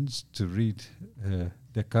students to read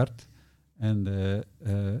Descartes, and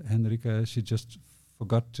Henrika, she just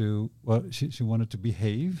forgot to, she wanted to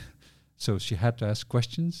behave, so she had to ask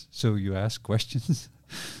questions, so you ask questions.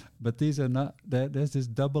 But these are not, there's this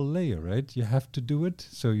double layer, right? You have to do it,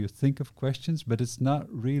 so you think of questions, but it's not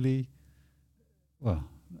really,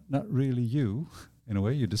 not really you, in a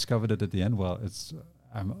way. You discovered it at the end. Well, it's,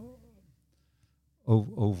 I'm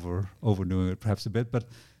overdoing it perhaps a bit, but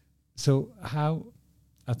so how,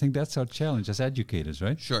 I think that's our challenge as educators,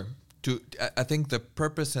 right? Sure. I think the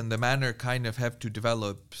purpose and the manner kind of have to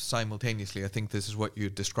develop simultaneously. I think this is what you're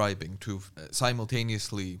describing, to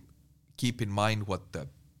simultaneously keep in mind what the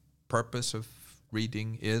purpose of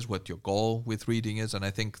reading is, what your goal with reading is, and I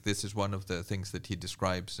think this is one of the things that he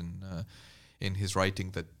describes in his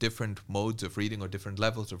writing, that different modes of reading or different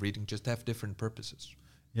levels of reading just have different purposes.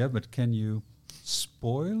 Yeah, but can you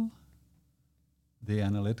spoil the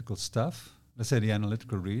analytical stuff, let's say the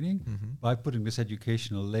analytical reading, by putting this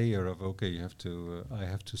educational layer of, okay, you have to, I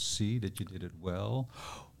have to see that you did it well?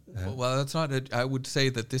 Well, that's not it. I would say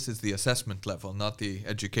that this is the assessment level, not the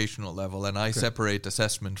educational level, and I separate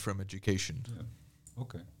assessment from education. Yeah.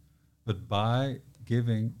 Okay. But by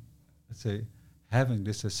giving, let's say, having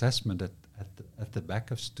this assessment at the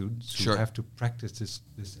back of students who have to practice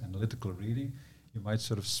this analytical reading, you might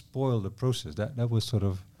sort of spoil the process. That was sort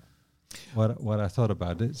of what I thought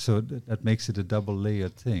about it. So that makes it a double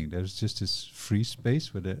layered thing. There's just this free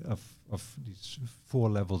space with of these 4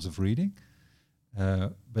 levels of reading.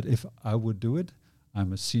 But if I would do it,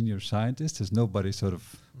 I'm a senior scientist. There's nobody sort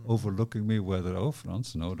of overlooking me. Whether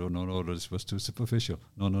Frans, no, this was too superficial.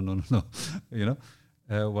 No. You know.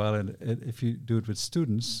 While if you do it with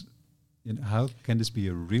students, you know, how can this be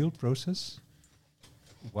a real process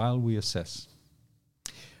while we assess,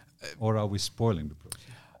 or are we spoiling the process?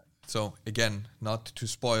 So again, not to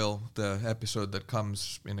spoil the episode that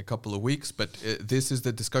comes in a couple of weeks, but this is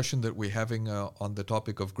the discussion that we're having on the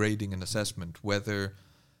topic of grading and assessment, whether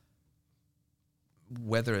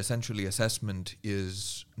essentially assessment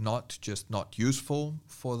is not just not useful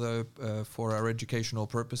for our educational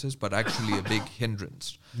purposes, but actually a big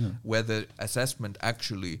hindrance. Yeah. Whether assessment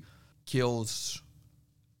actually kills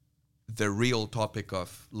the real topic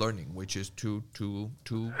of learning, which is to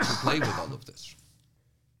play with all of this.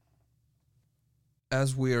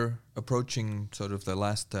 As we're approaching sort of the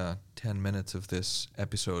last 10 minutes of this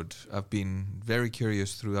episode, I've been very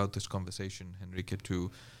curious throughout this conversation, Henrika,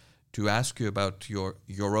 to ask you about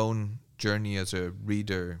your own journey as a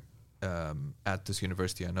reader at this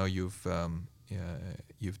university. I know you've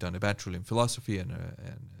done a bachelor in philosophy and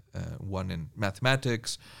one in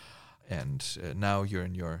mathematics, and now you're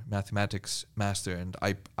in your mathematics master. And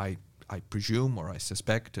I presume, or I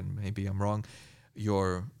suspect, and maybe I'm wrong,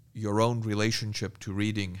 your own relationship to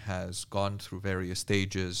reading has gone through various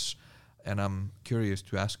stages, and I'm curious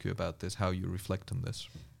to ask you about this, how you reflect on this.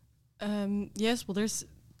 Yes, well, there's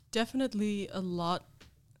definitely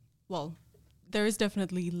there is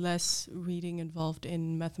definitely less reading involved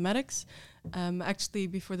in mathematics. Actually,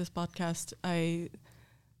 before this podcast, I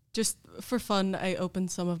just for fun, I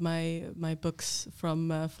opened some of my books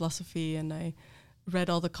from philosophy, and I read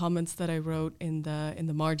all the comments that I wrote in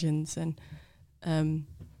the margins, and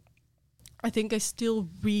I think I still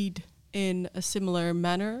read in a similar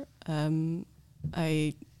manner.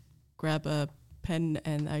 I grab a pen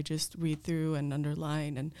and I just read through and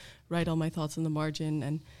underline and write all my thoughts in the margin.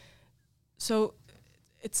 And so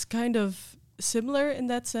it's kind of similar in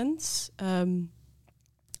that sense.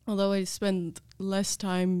 Although I spend less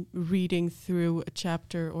time reading through a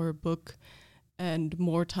chapter or a book and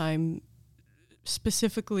more time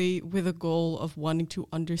specifically with a goal of wanting to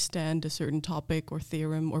understand a certain topic or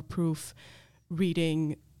theorem or proof,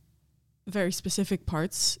 reading very specific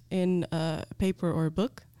parts in a paper or a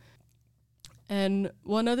book. And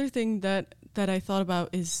one other thing that I thought about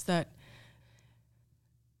is that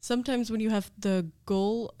sometimes when you have the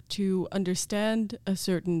goal to understand a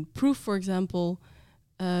certain proof, for example,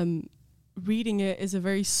 reading it is a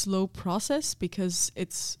very slow process, because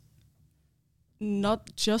it's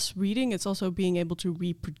not just reading, it's also being able to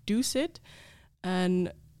reproduce it.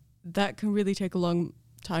 And that can really take a long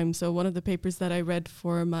time. So one of the papers that I read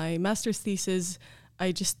for my master's thesis,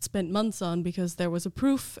 I just spent months on, because there was a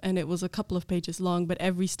proof and it was a couple of pages long, but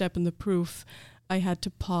every step in the proof I had to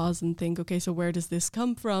pause and think, okay, so where does this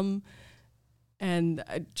come from? And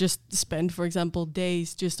I just spent, for example,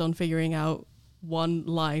 days just on figuring out one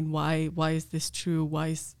line. Why is this true?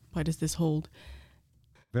 Why does this hold?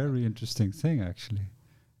 very interesting thing, actually.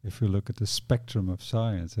 If you look at the spectrum of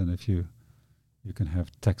science, and if you can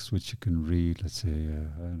have text which you can read, let's say,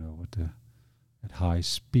 I don't know, at high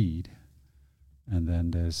speed, and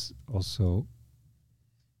then there's also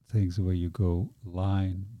things where you go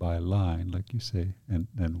line by line, like you say, and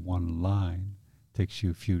then one line takes you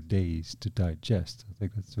a few days to digest. I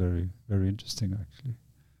think that's very, very interesting, actually.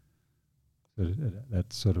 So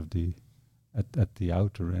that's sort of at the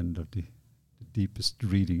outer end of the deepest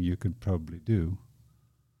reading you can probably do.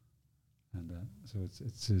 And so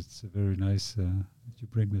it's a very nice that you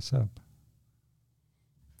bring this up.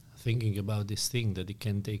 Thinking about this thing that it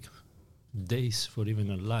can take days for even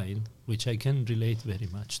a line, which I can relate very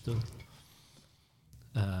much to.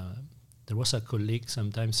 There was a colleague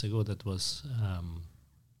some times ago that was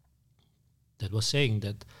saying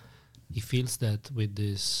that he feels that with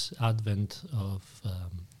this advent of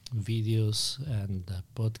videos and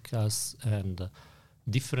podcasts and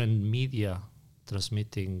different media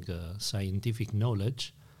transmitting scientific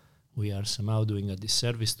knowledge, we are somehow doing a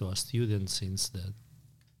disservice to our students, since that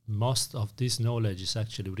most of this knowledge is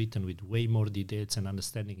actually written with way more details and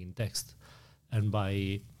understanding in text. And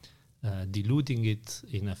by diluting it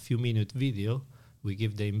in a few-minute video, we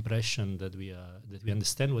give the impression that we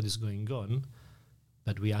understand what is going on,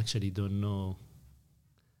 but we actually don't know.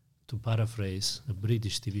 To paraphrase a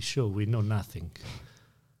British TV show, we know nothing.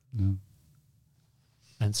 No.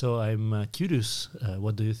 And so I'm curious,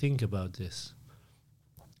 what do you think about this?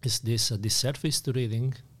 Is this a disservice to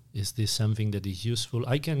reading? Is this something that is useful?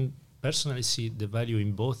 I can personally see the value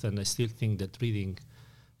in both, and I still think that reading,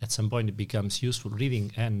 at some point, it becomes useful,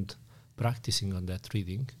 reading and practicing on that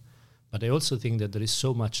reading. But I also think that there is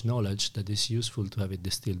so much knowledge that is useful to have it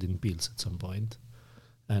distilled in pills at some point.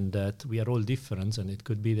 And that we are all different, and it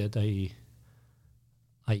could be that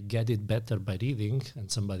I get it better by reading, and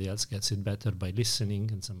somebody else gets it better by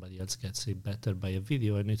listening, and somebody else gets it better by a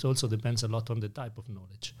video. And it also depends a lot on the type of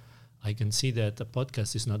knowledge. I can see that a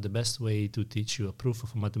podcast is not the best way to teach you a proof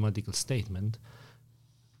of a mathematical statement,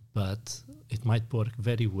 but it might work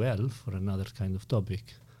very well for another kind of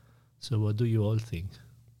topic. So what do you all think?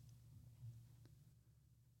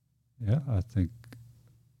 Yeah, I think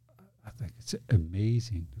it's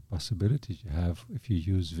amazing the possibilities you have if you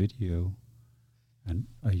use video. And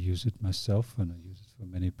I use it myself, and I use it for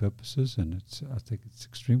many purposes, and I think it's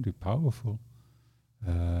extremely powerful.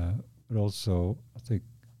 But also, I think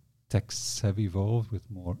texts have evolved with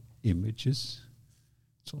more images.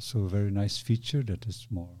 It's also a very nice feature that is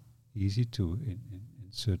more easy to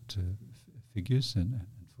insert figures and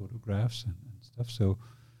photographs and stuff. So,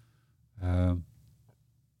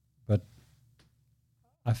 but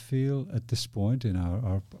I feel at this point in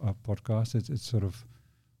our podcast, it's sort of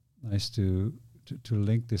nice to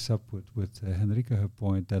link this up with Henrika, her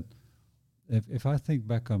point that if I think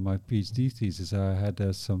back on my PhD thesis, I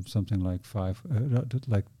had something like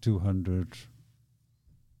 200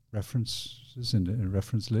 references in the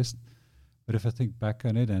reference list. But if I think back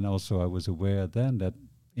on it, and also I was aware then that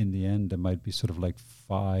in the end there might be sort of like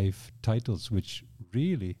 5 titles which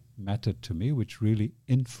really mattered to me, which really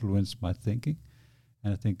influenced my thinking.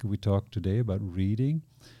 And I think we talked today about reading,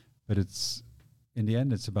 but in the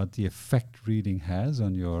end, it's about the effect reading has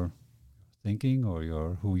on your thinking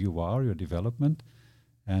or who you are, your development.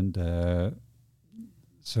 And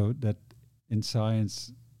so that in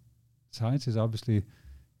science is obviously,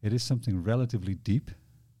 it is something relatively deep.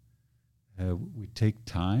 We take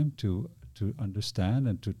time to understand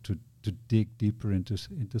and to dig deeper into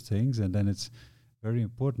things. And then it's very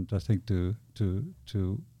important, I think, to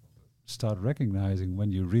start recognizing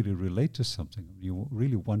when you really relate to something, you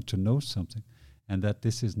really want to know something. And that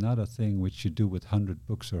this is not a thing which you do with 100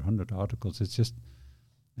 books or 100 articles. It's just,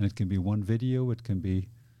 and it can be one video, it can be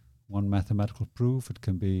one mathematical proof, it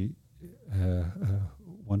can be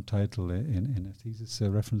one title in a thesis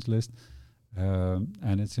reference list.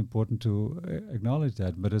 And it's important to acknowledge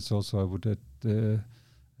that. But it's also, we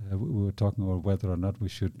were talking about whether or not we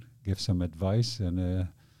should give some advice. And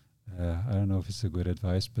I don't know if it's a good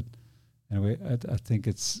advice, but anyway, I think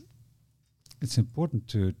it's important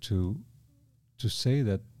to say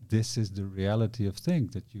that this is the reality of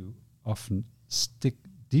things, that you often stick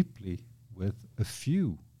deeply with a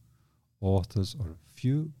few authors or a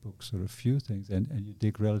few books or a few things, and you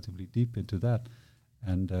dig relatively deep into that.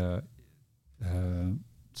 And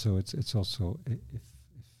so it's also, if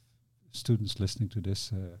students listening to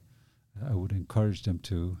this, I would encourage them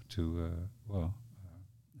to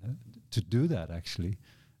do that, actually.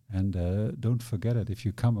 And don't forget it. If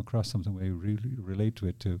you come across something where you really relate to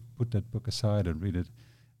it, to put that book aside and read it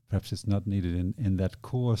perhaps it's not needed in that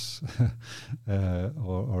course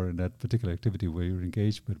or in that particular activity where you're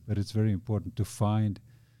engaged, but it's very important to find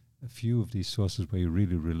a few of these sources where you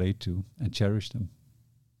really relate to and cherish them.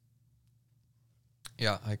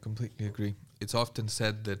 Yeah, I completely agree. It's often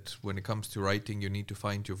said that when it comes to writing, you need to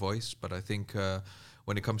find your voice, but I think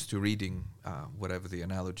when it comes to reading, whatever the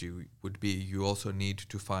analogy would be, you also need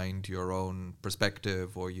to find your own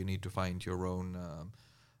perspective, or you need to find your own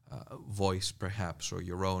voice, perhaps, or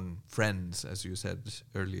your own friends, as you said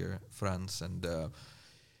earlier, Franz, and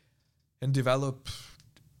develop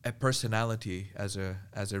a personality as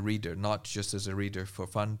a reader, not just as a reader for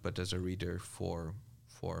fun, but as a reader for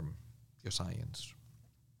your science.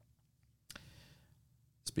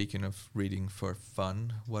 Speaking of reading for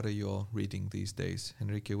fun, what are you all reading these days?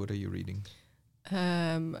 Henrike, what are you reading?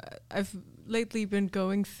 I've lately been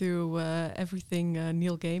going through everything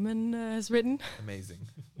Neil Gaiman has written. Amazing.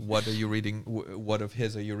 What are you reading? What of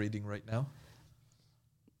his are you reading right now?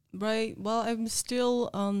 Right. Well, I'm still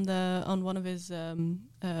on one of his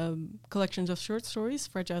collections of short stories,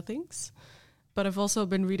 Fragile Things. But I've also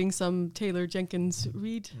been reading some Taylor Jenkins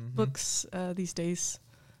Reid books these days.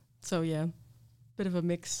 So yeah, bit of a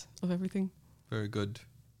mix of everything. Very good.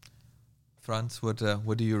 Franz, what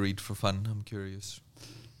do you read for fun? I'm curious.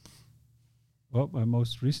 Well, my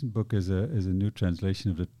most recent book is a new translation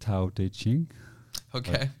of the Tao Te Ching.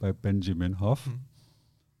 Okay. By Benjamin Hoff.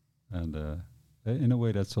 And in a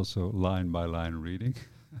way, that's also line by line reading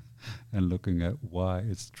and looking at why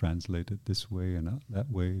it's translated this way and not that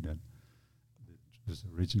way. That it was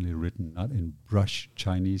originally written not in brush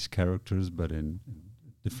Chinese characters, but in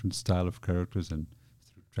different style of characters, and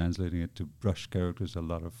through translating it to brush characters, a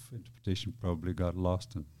lot of interpretation probably got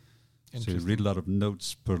lost. And so you read a lot of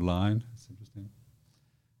notes per line. It's interesting.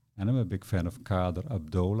 And I'm a big fan of Kader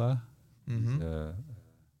Abdolah. He's an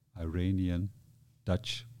Iranian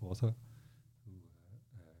Dutch author who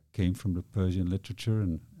came from the Persian literature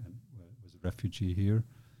and was a refugee here,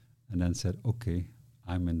 and then said, okay,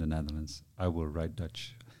 I'm in the Netherlands, I will write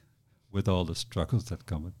Dutch, with all the struggles that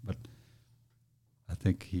come with. But I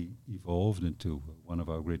think he evolved into one of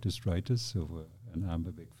our greatest writers, and I'm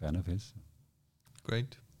a big fan of his.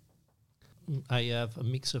 Great. I have a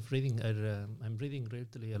mix of reading. I'm reading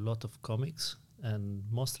lately a lot of comics, and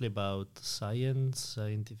mostly about science,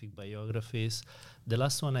 scientific biographies. The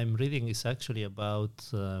last one I'm reading is actually about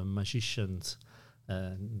magicians,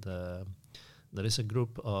 and there is a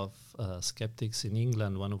group of skeptics in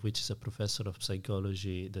England, one of which is a professor of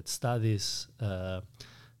psychology that studies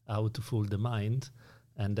how to fool the mind.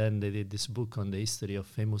 And then they did this book on the history of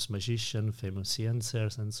famous magicians, famous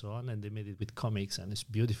sciencers, and so on. And they made it with comics, and it's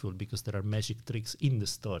beautiful because there are magic tricks in the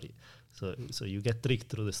story. So you get tricked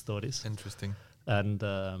through the stories. Interesting. And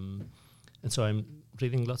so I'm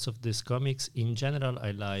reading lots of these comics. In general,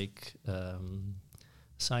 I like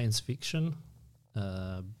science fiction,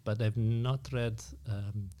 but I've not read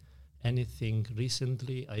anything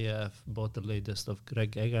recently. I have bought the latest of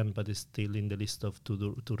Greg Egan, but it's still in the list of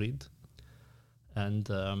to read. And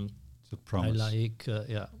I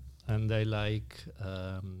like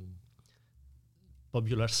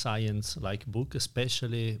popular science like book,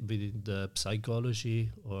 especially with the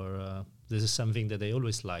psychology, or this is something that I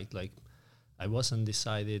always liked. Like I wasn't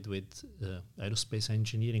decided with aerospace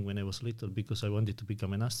engineering when I was little because I wanted to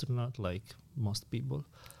become an astronaut like most people.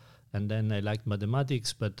 And then I liked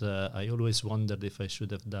mathematics, but I always wondered if I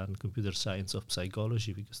should have done computer science or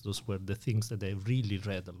psychology, because those were the things that I really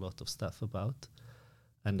read a lot of stuff about.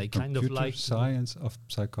 And I kind of like science of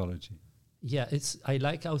psychology. Yeah, I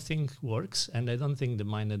like how things works, and I don't think the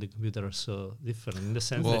mind and the computer are so different in the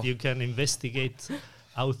sense that you can investigate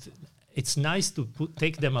how. It's nice to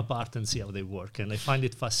take them apart and see how they work, and I find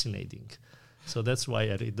it fascinating. So that's why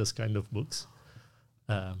I read those kind of books.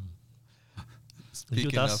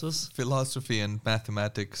 Speaking of philosophy and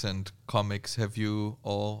mathematics and comics, have you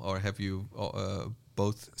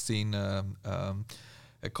both seen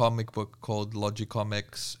a comic book called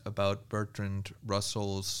Logicomics about Bertrand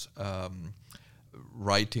Russell's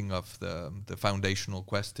writing of the foundational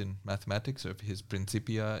quest in mathematics, of his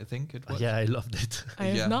Principia, I think it was? Yeah, I loved it. I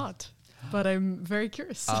have not, but I'm very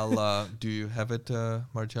curious. Do you have it,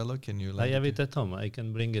 Marcello? Can you? I have it at home. I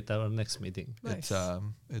can bring it at our next meeting. Nice.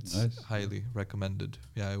 It's nice. highly recommended.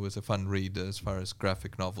 Yeah, it was a fun read as far as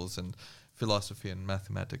graphic novels and philosophy and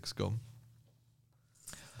mathematics go.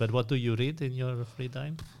 But what do you read in your free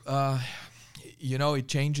time? It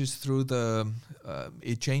changes through the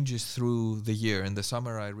year. In the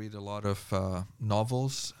summer, I read a lot of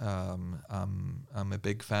novels. I'm a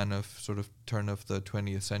big fan of sort of turn of the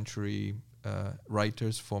 20th century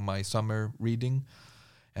writers for my summer reading,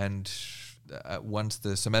 and once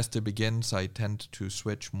the semester begins, I tend to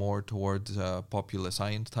switch more towards popular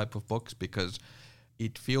science type of books, because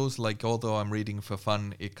it feels like, although I'm reading for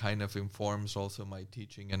fun, it kind of informs also my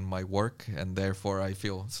teaching and my work, and therefore I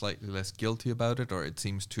feel slightly less guilty about it, or it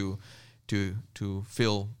seems to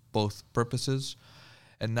fill both purposes.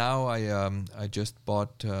 And now I just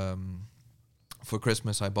bought for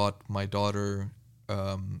Christmas, I bought my daughter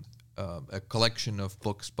a collection of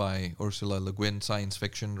books by Ursula Le Guin, science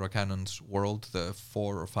fiction, Rocannon's World, the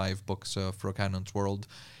 4 or 5 books of Rocannon's World.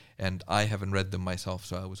 And I haven't read them myself,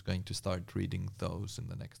 so I was going to start reading those in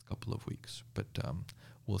the next couple of weeks. But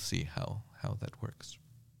we'll see how that works.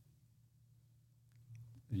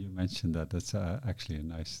 You mentioned that. That's actually a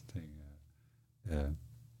nice thing.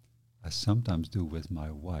 I sometimes do with my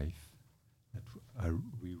wife. That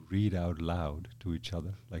we read out loud to each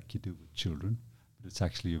other, like you do with children. But it's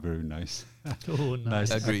actually a very nice,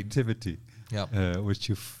 nice activity, which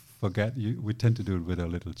you forget. We tend to do it with our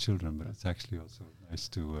little children, but it's actually also nice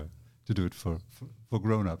to do it for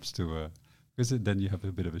grown-ups because then you have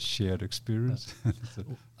a bit of a shared experience.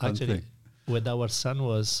 Actually, when our son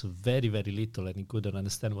was very, very little and he couldn't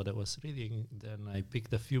understand what I was reading, then I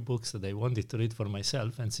picked a few books that I wanted to read for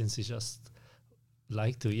myself, and since he just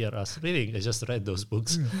liked to hear us reading, I just read those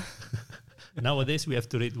books. Nowadays we have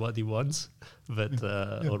to read what he wants, but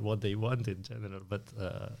or what they want in general. But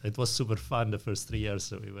it was super fun the first 3 years.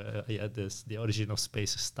 So I had The Origin of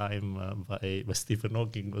Space-Time by Stephen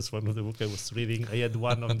Hawking was one of the books I was reading. I had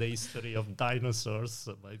one on the history of dinosaurs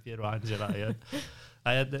by Piero Angela.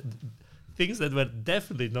 I had things that were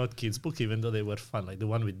definitely not kids' book, even though they were fun. Like the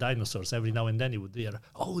one with dinosaurs. Every now and then he would hear,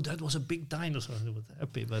 "Oh, that was a big dinosaur," and he was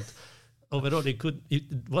happy. But overall,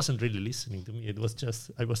 it wasn't really listening to me. It was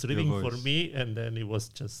just, I was reading for me, and then it was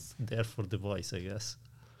just there for the voice, I guess.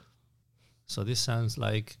 So this sounds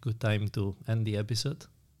like a good time to end the episode.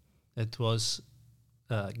 It was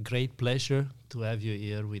a great pleasure to have you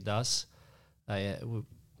here with us.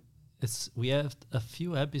 We have a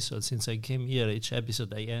few episodes since I came here. Each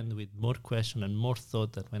episode I end with more question and more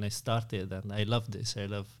thought than when I started, and I love this. I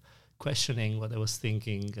love questioning what I was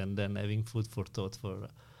thinking and then having food for thought for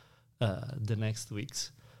the next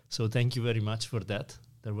weeks. So thank you very much for that.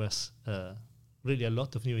 There was really a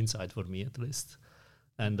lot of new insight for me, at least,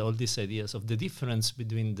 and all these ideas of the difference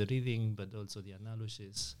between the reading but also the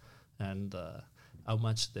analysis, and how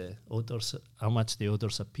much the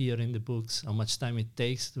authors appear in the books, how much time it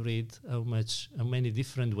takes to read, how many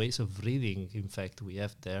different ways of reading in fact we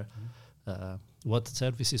have there, what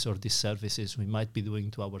services or disservices we might be doing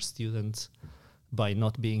to our students by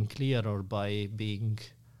not being clear or by being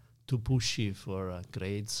too pushy for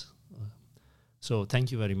grades. So thank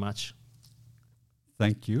you very much.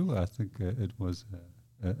 Thank you. I think it was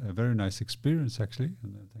a very nice experience, actually.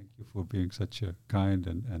 And thank you for being such a kind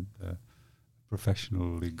and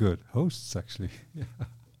professionally good hosts, actually.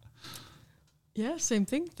 Yeah, same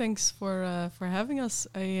thing. Thanks for having us.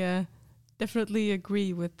 I definitely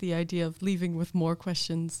agree with the idea of leaving with more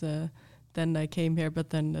questions than I came here,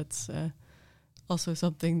 but then that's also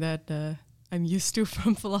something that I'm used to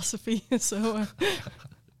from philosophy. So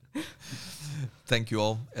thank you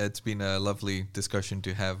all. It's been a lovely discussion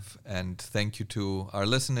to have, and thank you to our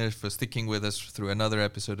listeners for sticking with us through another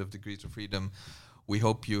episode of Degrees of Freedom. We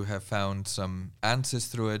hope you have found some answers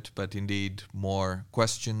through it, but indeed more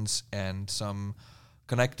questions and some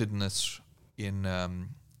connectedness in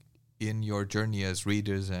your journey as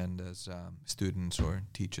readers and as students or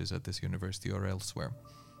teachers at this university or elsewhere.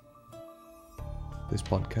 This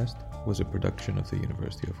podcast was a production of the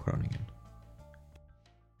University of Groningen.